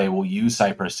Replay will use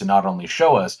Cypress to not only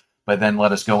show us, but then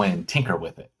let us go in and tinker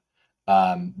with it.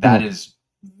 That is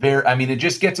it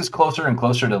just gets us closer and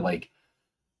closer to, like,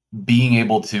 being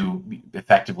able to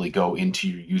effectively go into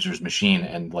your user's machine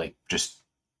and, like, just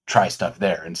try stuff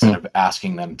there instead of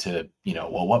asking them to,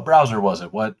 well, what browser was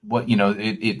it? What,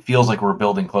 it feels like we're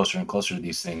building closer and closer to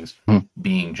these things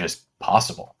being just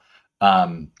possible.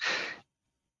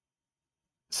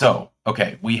 So,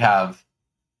 okay, we have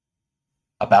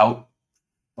about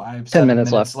 5-7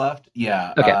 minutes left.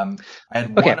 Yeah. Okay. I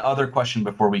had one other question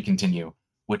before we continue,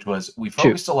 which was, we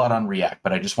focused a lot on React,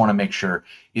 but I just want to make sure,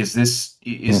 is this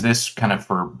kind of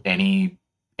for any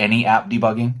app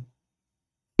debugging?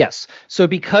 Yes. So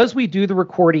because we do the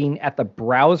recording at the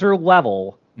browser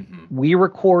level, we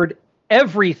record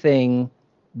everything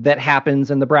that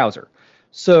happens in the browser.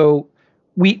 So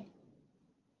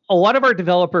a lot of our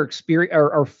developer experience,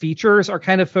 our features are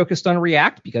kind of focused on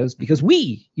React because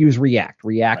we use React.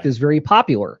 React is very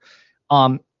popular.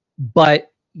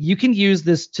 But you can use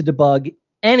this to debug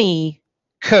any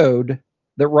code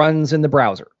that runs in the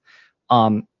browser.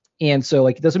 And so,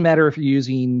 like, it doesn't matter if you're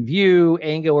using Vue,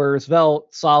 Angular,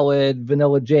 Svelte, Solid,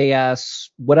 Vanilla JS,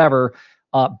 whatever,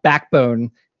 Backbone.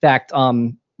 In fact,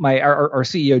 our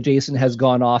CEO Jason has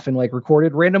gone off and, like,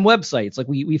 recorded random websites. Like,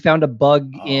 we found a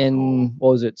bug in what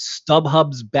was it,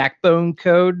 StubHub's Backbone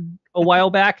code a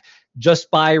while back, just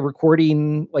by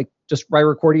recording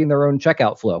their own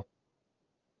checkout flow.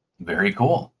 Very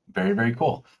cool. Very, very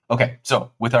cool. Okay,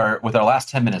 so with our last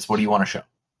 10 minutes, what do you want to show?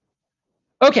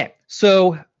 Okay,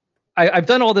 so I've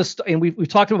done all this, and we've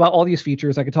talked about all these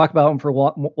features. I could talk about them for a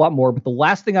lot more, but the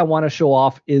last thing I want to show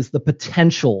off is the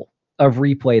potential of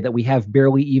Replay that we have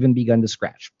barely even begun to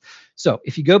scratch. So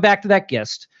if you go back to that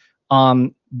GIST,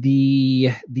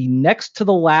 the next to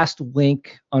the last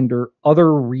link under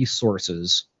other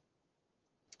resources.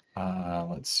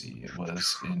 Let's see, it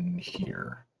was in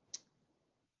here.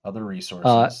 Other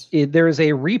resources. There is a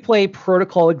Replay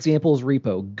protocol examples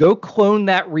repo. Go clone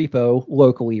that repo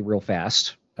locally real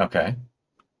fast. Okay.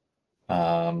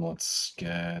 Let's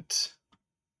get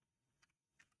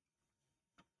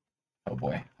Oh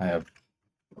boy, I have.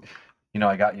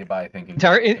 I got you by thinking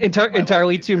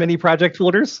entirely too many project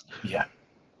folders. Yeah.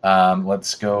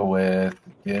 Let's go with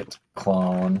git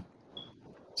clone.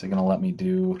 Is it gonna let me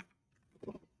do?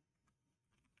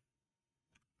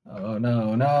 Oh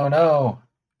no, no, no!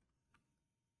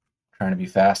 I'm trying to be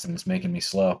fast and it's making me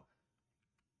slow.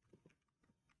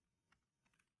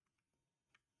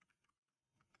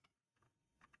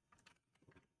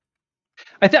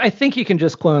 I think you can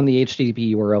just clone the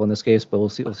HTTP URL in this case, but we'll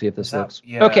see if this works.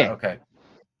 Yeah. Okay.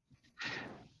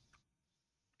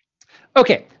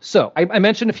 Okay. So I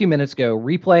mentioned a few minutes ago,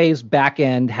 Replay's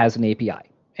backend has an API,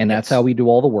 and that's how we do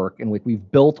all the work. And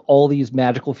we've built all these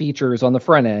magical features on the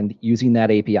front end using that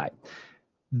API.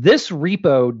 This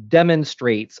repo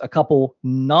demonstrates a couple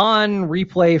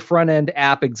non-Replay front-end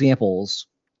app examples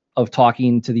of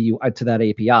talking to that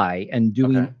API and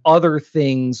doing other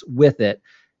things with it,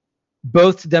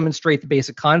 both to demonstrate the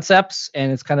basic concepts,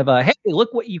 and it's kind of a, hey,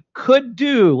 look what you could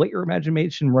do. Let your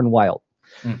imagination run wild.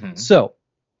 Mm-hmm. So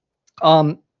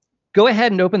go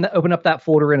ahead and open up that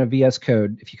folder in a VS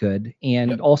Code if you could.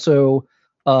 And also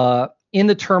in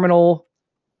the terminal,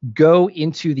 go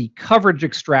into the coverage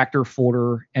extractor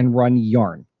folder and run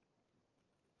yarn.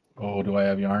 Oh, do I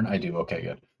have yarn? I do. Okay,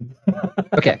 good.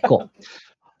 Okay, cool.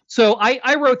 So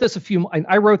I wrote this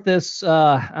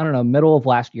I don't know, middle of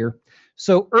last year.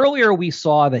 So earlier we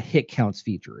saw the hit counts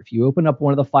feature. If you open up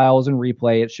one of the files in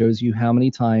Replay, it shows you how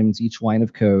many times each line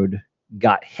of code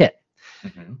got hit.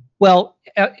 Mm-hmm. Well,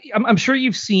 I'm sure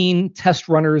you've seen test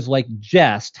runners like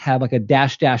Jest have like a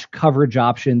 -- coverage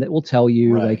option that will tell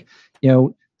you like,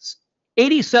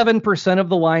 87% of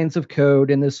the lines of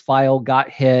code in this file got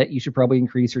hit. You should probably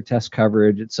increase your test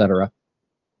coverage, etc.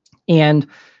 And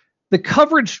the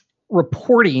coverage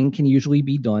reporting can usually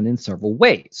be done in several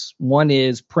ways. One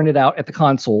is printed out at the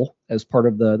console as part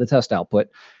of the test output,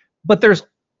 but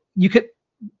you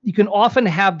can often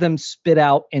have them spit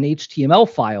out an HTML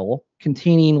file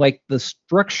containing like the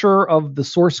structure of the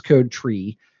source code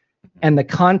tree and the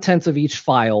contents of each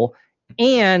file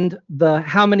and the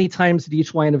how many times did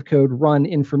each line of code run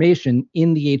information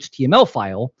in the HTML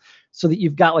file, so that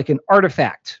you've got like an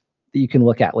artifact that you can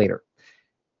look at later.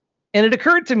 And it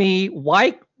occurred to me,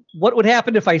 what would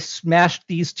happen if I smashed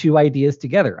these two ideas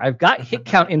together? I've got hit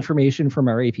count information from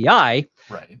our API.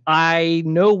 Right. I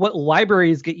know what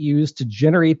libraries get used to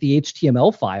generate the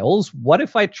HTML files. What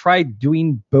if I tried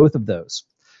doing both of those?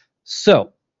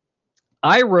 So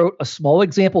I wrote a small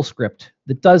example script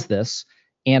that does this,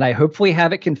 and I hopefully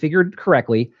have it configured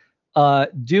correctly.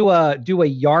 Do a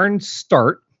yarn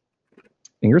start.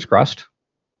 Fingers crossed.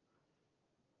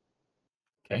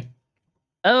 Okay.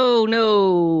 Oh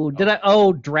no!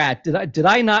 Drat! Did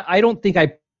I not? I don't think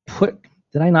I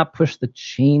Did I not push the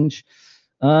change?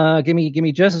 Give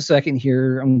me just a second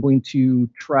here. I'm going to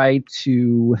try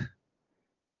to.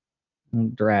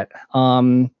 Drat.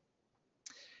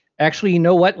 Actually, you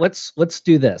know what? Let's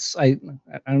do this. I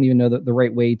don't even know the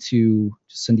right way to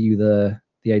send you the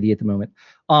ID at the moment.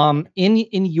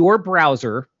 In your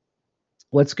browser,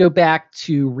 let's go back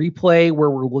to Replay where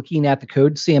we're looking at the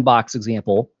code sandbox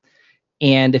example.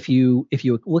 And if you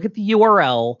look at the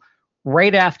URL,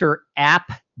 right after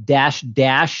app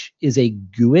 -- is a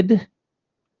GUID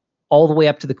all the way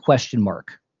up to the question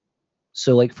mark.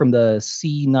 So like from the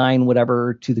C9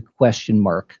 whatever to the question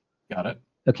mark. Got it.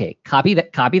 Okay, copy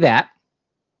that.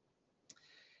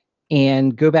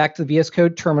 And go back to the VS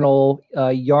Code terminal,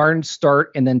 yarn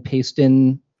start, and then paste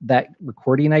in that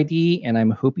recording ID. And I'm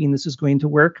hoping this is going to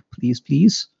work. Please,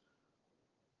 please.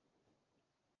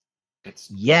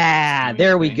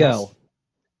 There we go.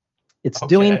 It's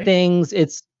doing things.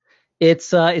 It's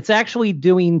actually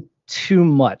doing too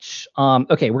much.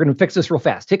 Okay, we're going to fix this real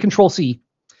fast. Hit Control-C.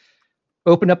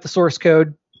 Open up the source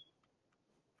code.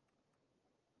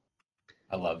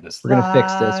 I love this. We're going to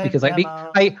fix this because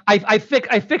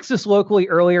I fixed this locally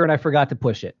earlier and I forgot to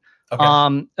push it.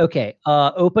 Okay.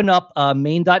 Open up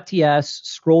main.ts,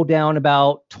 scroll down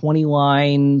about 20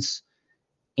 lines,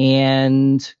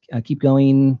 and keep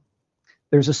going.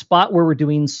 There's a spot where we're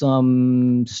doing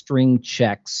some string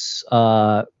checks.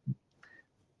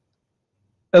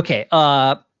 Okay.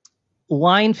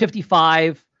 Line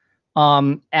 55,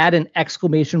 add an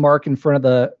exclamation mark in front of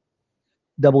the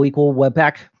double equal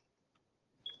webpack.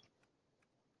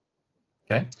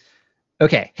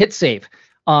 Okay. Hit save.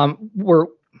 The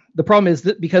problem is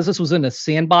that because this was in a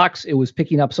sandbox, it was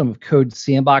picking up some of Code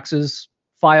Sandbox's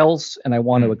files, and I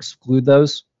want to exclude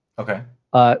those. Okay.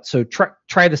 So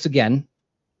try this again.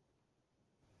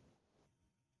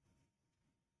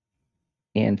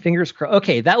 And fingers crossed.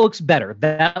 Okay, that looks better.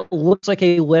 That looks like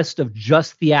a list of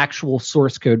just the actual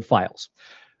source code files.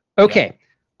 Okay.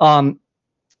 Um,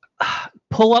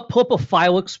 pull up a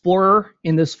file explorer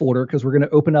in this folder because we're going to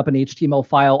open up an HTML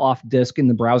file off disk in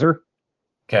the browser.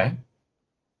 Okay.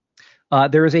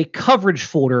 There is a coverage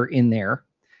folder in there,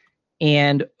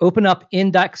 and open up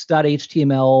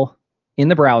index.html in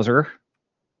the browser.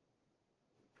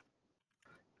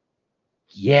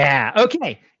 Yeah.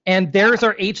 Okay. And there's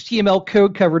our HTML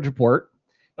code coverage report.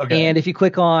 Okay. And if you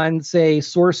click on, say,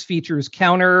 source features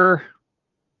counter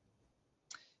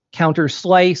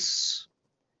slice,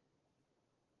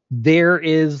 there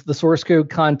is the source code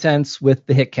contents with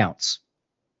the hit counts.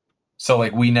 So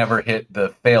like we never hit the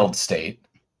failed state.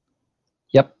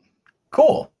 Yep.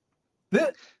 Cool.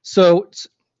 So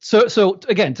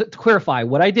again, to clarify,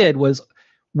 what I did was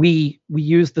we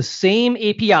used the same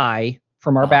API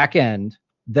from our back end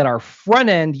that our front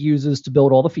end uses to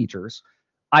build all the features.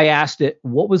 I asked it,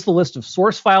 what was the list of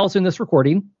source files in this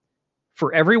recording?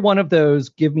 For every one of those,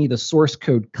 give me the source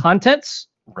code contents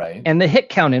and the hit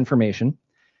count information.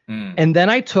 And then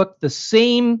I took the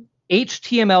same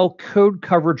HTML code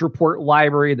coverage report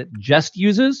library that Jest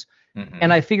uses,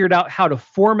 and I figured out how to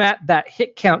format that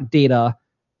hit count data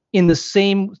in the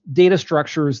same data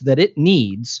structures that it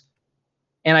needs,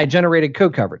 and I generated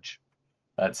code coverage.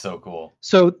 That's so cool.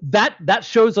 So that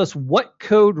shows us what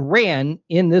code ran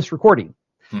in this recording.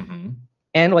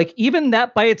 And like even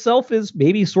that by itself is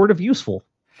maybe sort of useful.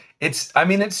 It's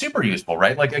super useful,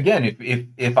 right? Like again,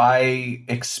 if I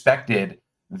expected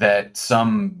that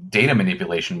some data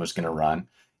manipulation was going to run,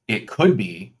 it could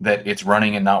be that it's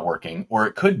running and not working, or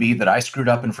it could be that I screwed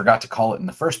up and forgot to call it in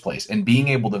the first place. And being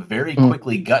able to very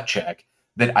quickly gut check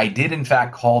that I did in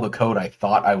fact call the code I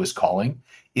thought I was calling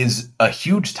is a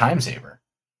huge time saver.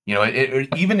 You know,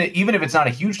 even if it's not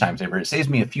a huge time saver, it saves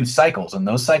me a few cycles, and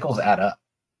those cycles add up.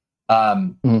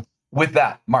 With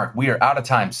that, Mark, we are out of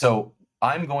time. So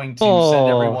I'm going to send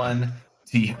everyone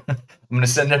to you. I'm going to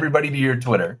send everybody to your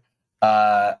Twitter.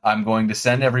 I'm going to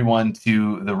send everyone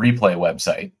to the Replay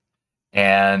website.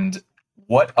 And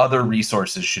what other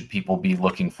resources should people be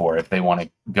looking for if they want to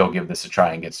go give this a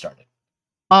try and get started?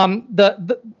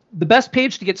 The best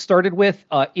page to get started with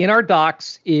in our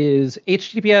docs is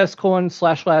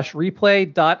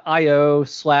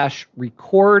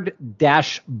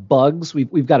https://replay.io/record-bugs.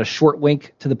 We've got a short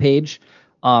link to the page.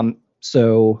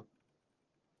 So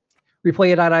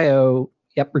replay.io,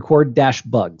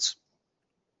 record-bugs.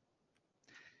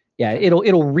 Yeah,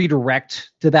 it'll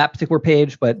redirect to that particular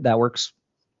page, but that works.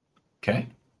 Okay.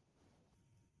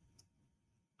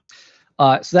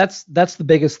 So that's the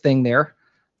biggest thing there.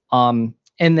 And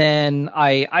then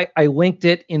I linked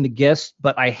it in the GIST,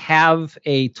 but I have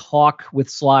a talk with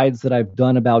slides that I've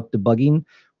done about debugging,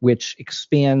 which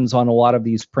expands on a lot of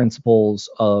these principles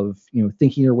of,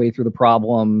 thinking your way through the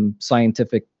problem,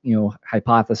 scientific,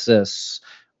 hypothesis,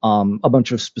 a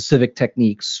bunch of specific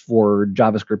techniques for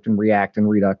JavaScript and React and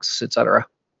Redux, etc.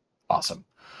 Awesome.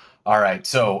 All right.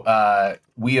 So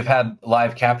we have had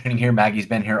live captioning here. Maggie's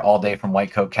been here all day from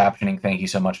White Coat Captioning. Thank you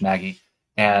so much, Maggie.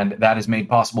 And that is made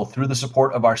possible through the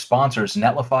support of our sponsors,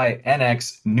 Netlify,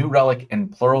 NX, New Relic, and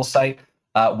Pluralsight.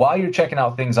 While you're checking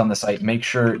out things on the site, make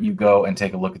sure you go and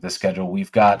take a look at the schedule.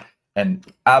 We've got an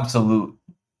absolute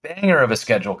banger of a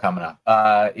schedule coming up.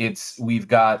 We're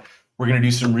going to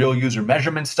do some real user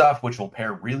measurement stuff, which will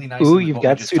pair really nicely with what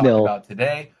we just talked about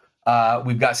today.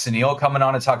 We've got Sunil coming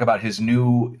on to talk about his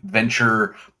new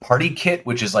venture party kit,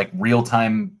 which is like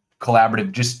real-time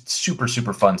collaborative, just super,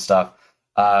 super fun stuff.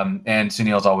 And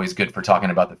Sunil's always good for talking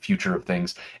about the future of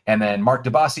things. And then Mark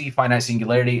Debasi, Finite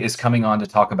Singularity, is coming on to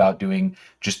talk about doing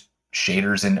just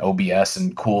shaders in OBS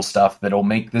and cool stuff that'll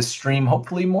make this stream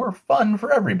hopefully more fun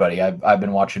for everybody. I've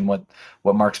been watching what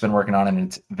Mark's been working on, and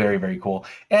it's very, very cool.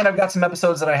 And I've got some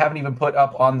episodes that I haven't even put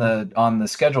up on the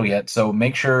schedule yet. So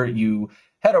make sure you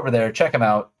head over there, check them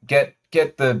out, get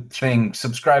the thing,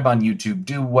 subscribe on YouTube,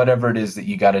 do whatever it is that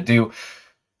you got to do.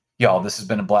 Y'all, this has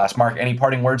been a blast. Mark, any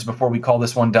parting words before we call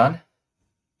this one done?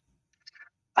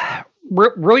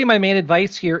 Really, my main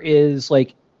advice here is,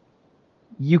 like,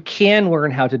 you can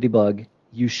learn how to debug.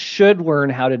 You should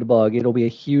learn how to debug. It'll be a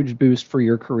huge boost for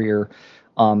your career.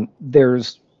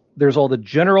 There's all the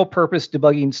general purpose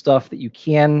debugging stuff that you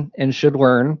can and should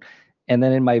learn. And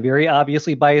then in my very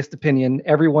obviously biased opinion,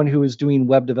 everyone who is doing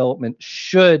web development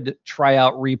should try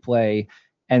out Replay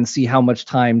and see how much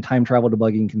time travel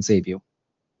debugging can save you.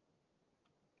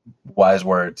 Wise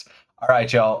words. All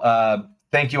right, y'all.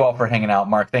 Thank you all for hanging out.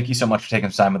 Mark, thank you so much for taking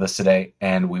some time with us today,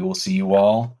 and we will see you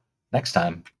all next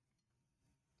time.